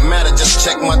 don't matter, just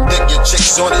check my dick. Your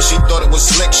chick's on it, she thought it was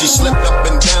slick. She slipped up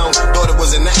and down, thought it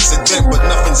was an accident, but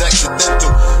nothing's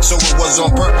accidental. So it was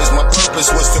on purpose, my purpose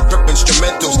was to rip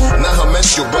instrumentals. Not her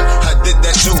menstrual, but I did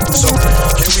that too. So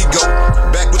here we go,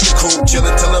 back with the crew,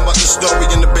 chillin', tellin' about the story,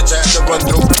 and the bitch I had to run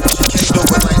through. She came through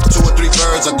with like 2 or 3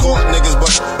 birds. I caught niggas,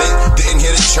 but they didn't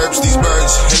hear the chirps, these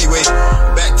birds. Anyway,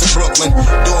 back to Brooklyn,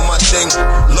 doing my thing,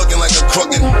 looking like a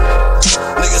crooked.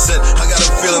 Nigga said, I got a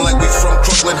feeling like we from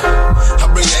Brooklyn. I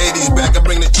bring the 80s back, I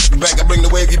bring the back, I bring the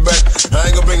wavy back. I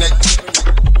ain't gonna bring that.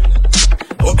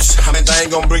 Oops, I meant I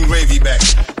ain't gonna bring gravy back.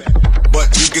 But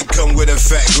you could come with a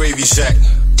fat gravy sack,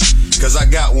 cause I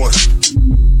got one.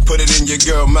 Put it in your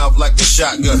girl mouth like a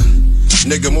shotgun.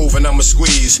 Nigga moving, I'ma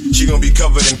squeeze. She gon' be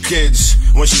covered in kids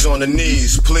when she's on her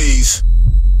knees, please.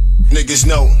 Niggas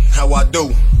know how I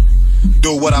do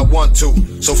what I want to.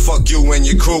 So fuck you and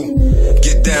your crew.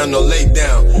 Get down or lay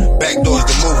down. Backdoors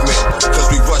the movement, cause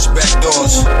we rush back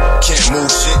doors. Can't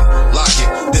move shit, lock it.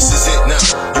 This is it now.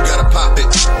 You gotta pop it,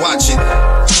 watch it.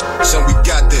 Son, we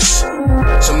got this.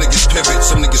 Some niggas pivot,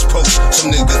 some niggas post,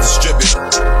 some niggas distribute.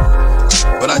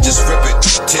 But I just rip it,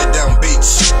 tear down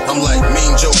beats. I'm like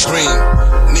Mean Joe Green.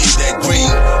 Need that green,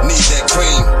 need that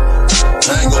cream.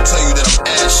 I ain't gon' tell you that I'm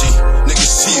ashy. Niggas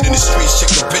see it in the streets, check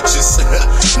the pictures.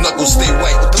 Knuckles stay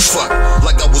white, what the fuck?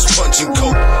 Like I was punching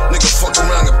coke. Nigga fuck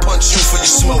around and punch you for your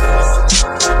smoke.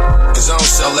 Cause I don't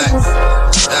sell that,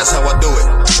 that's how I do it.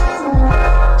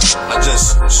 I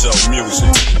just sell music.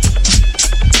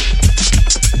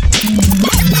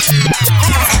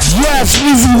 Yes,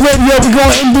 Weezy Radio, we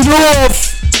gonna end it off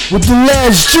with the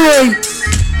last joint.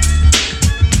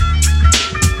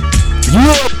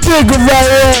 You're a bigger right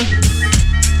here.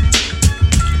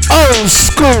 Old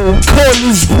school, call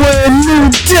this brand new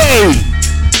day.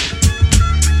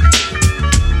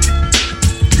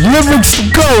 Lyrics to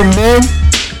go, man.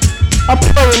 I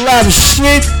play a lot of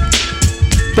shit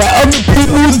that other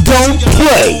people don't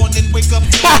play.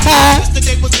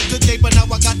 Yesterday was a good day, but now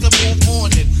I got to move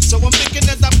on it. So I'm thinking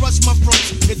as I brush my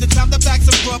fronts, is it time to back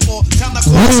some grub or time to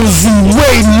Weezy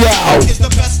Radio. It's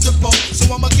the best of both, so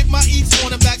I'ma get my eats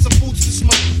on and back some foods to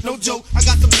smoke. No joke, I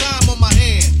got some time on my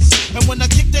hands, and when I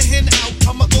kick the hen out,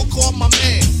 I'ma go call my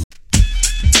man.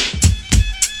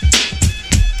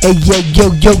 Hey yo, you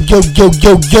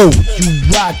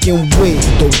rockin' with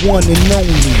the one and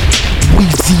only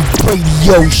Weezy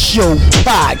Radio Show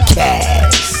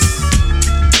Podcast.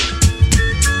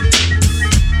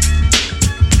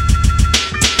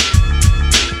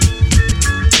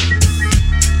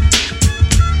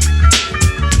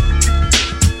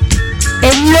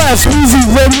 And yes, Weezy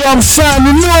Radio, I'm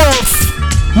signing off.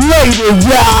 Later,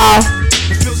 y'all.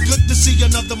 It feels good to see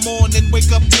another morning,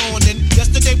 wake up yawning.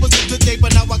 Yesterday was a good day,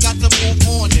 but now I got to move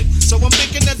on it. So I'm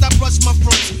thinking as I brush my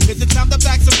fronts, is it time to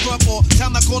back some grub or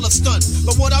time to call a stunt?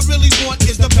 But what I really want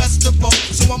is the best of both.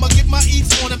 So I'ma get my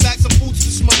eats on and back some foods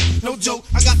to smoke. No joke,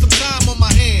 I got some time on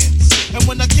my hands. And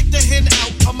when I kick the hen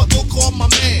out, I'ma go call my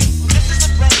man.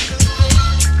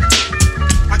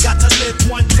 I got to live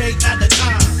one day at a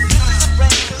time.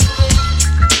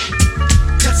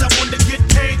 Cause I want to get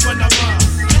paid when I rhyme.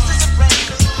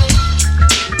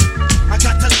 I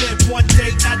got to live one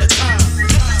day at a time.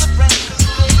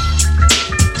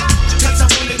 Cause I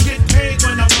wanna get paid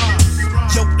when I rhyme.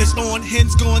 Yo, it's on,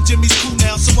 Hen's gone, Jimmy's cool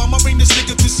now. So I'ma ring this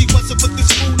nigga to see what's up with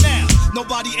this fool now.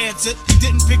 Nobody answered, he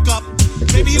didn't pick up.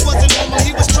 Maybe he wasn't home or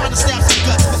he was trying to stab some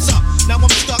guts. What's up? Now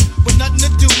I'm stuck with nothing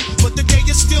to do. But the day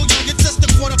is still young, it's just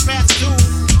 2:15.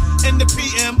 In the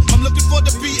PM, I'm looking for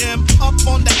the PM. Up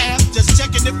on the app, just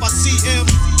checking if I see him.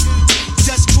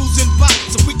 Just cruising by,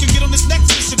 so we can get on this next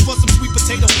mission for some sweet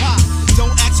potato pie.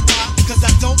 Don't ask why, cause I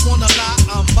don't wanna lie.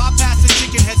 I'm bypassing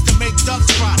chicken heads to make ducks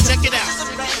fry. Check it out.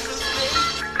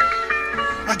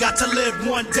 I got to live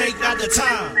one day at a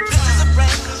time.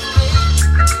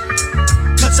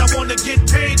 Cause I wanna get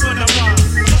paid when I rhyme.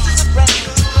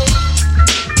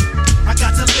 I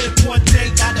got to live one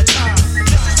day at a time.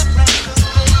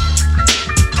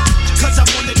 Cause I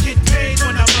wanna get paid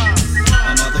when I rhyme.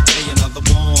 Another day, another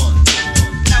born.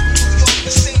 Out in New York,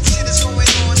 the same shit is going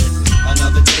on.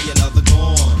 Another day, another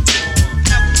gone.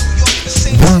 Out in New York, the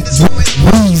same shit is going on.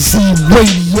 Weezy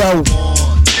Radio.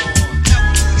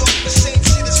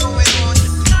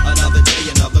 Another day,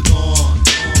 another gone.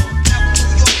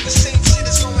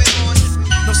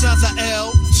 No signs of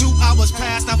L, 2 hours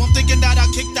past. Now I'm thinking that I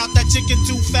kicked out that chicken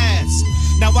too fast.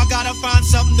 Now I gotta find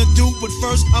something to do, but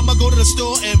first I'ma go to the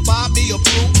store and buy me a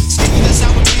brew. Sticky, that's how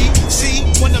it be. See,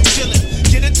 when I'm chillin',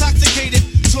 get intoxicated,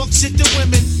 talk shit to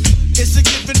women. It's a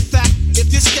given fact. If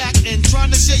you're stacked and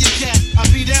trying to share your cat, I'll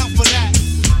be down for that.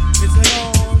 Is it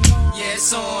on? Yeah,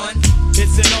 it's on.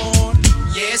 Is it on?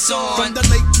 Yeah, it's on. From the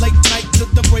late night to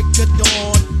the break of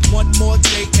dawn. One more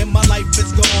day and my life is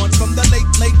gone. From the late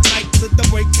night to the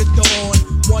break of dawn.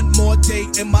 One more day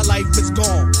and my life is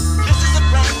gone.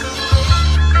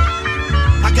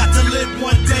 I got to live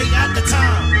one day at a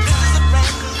time.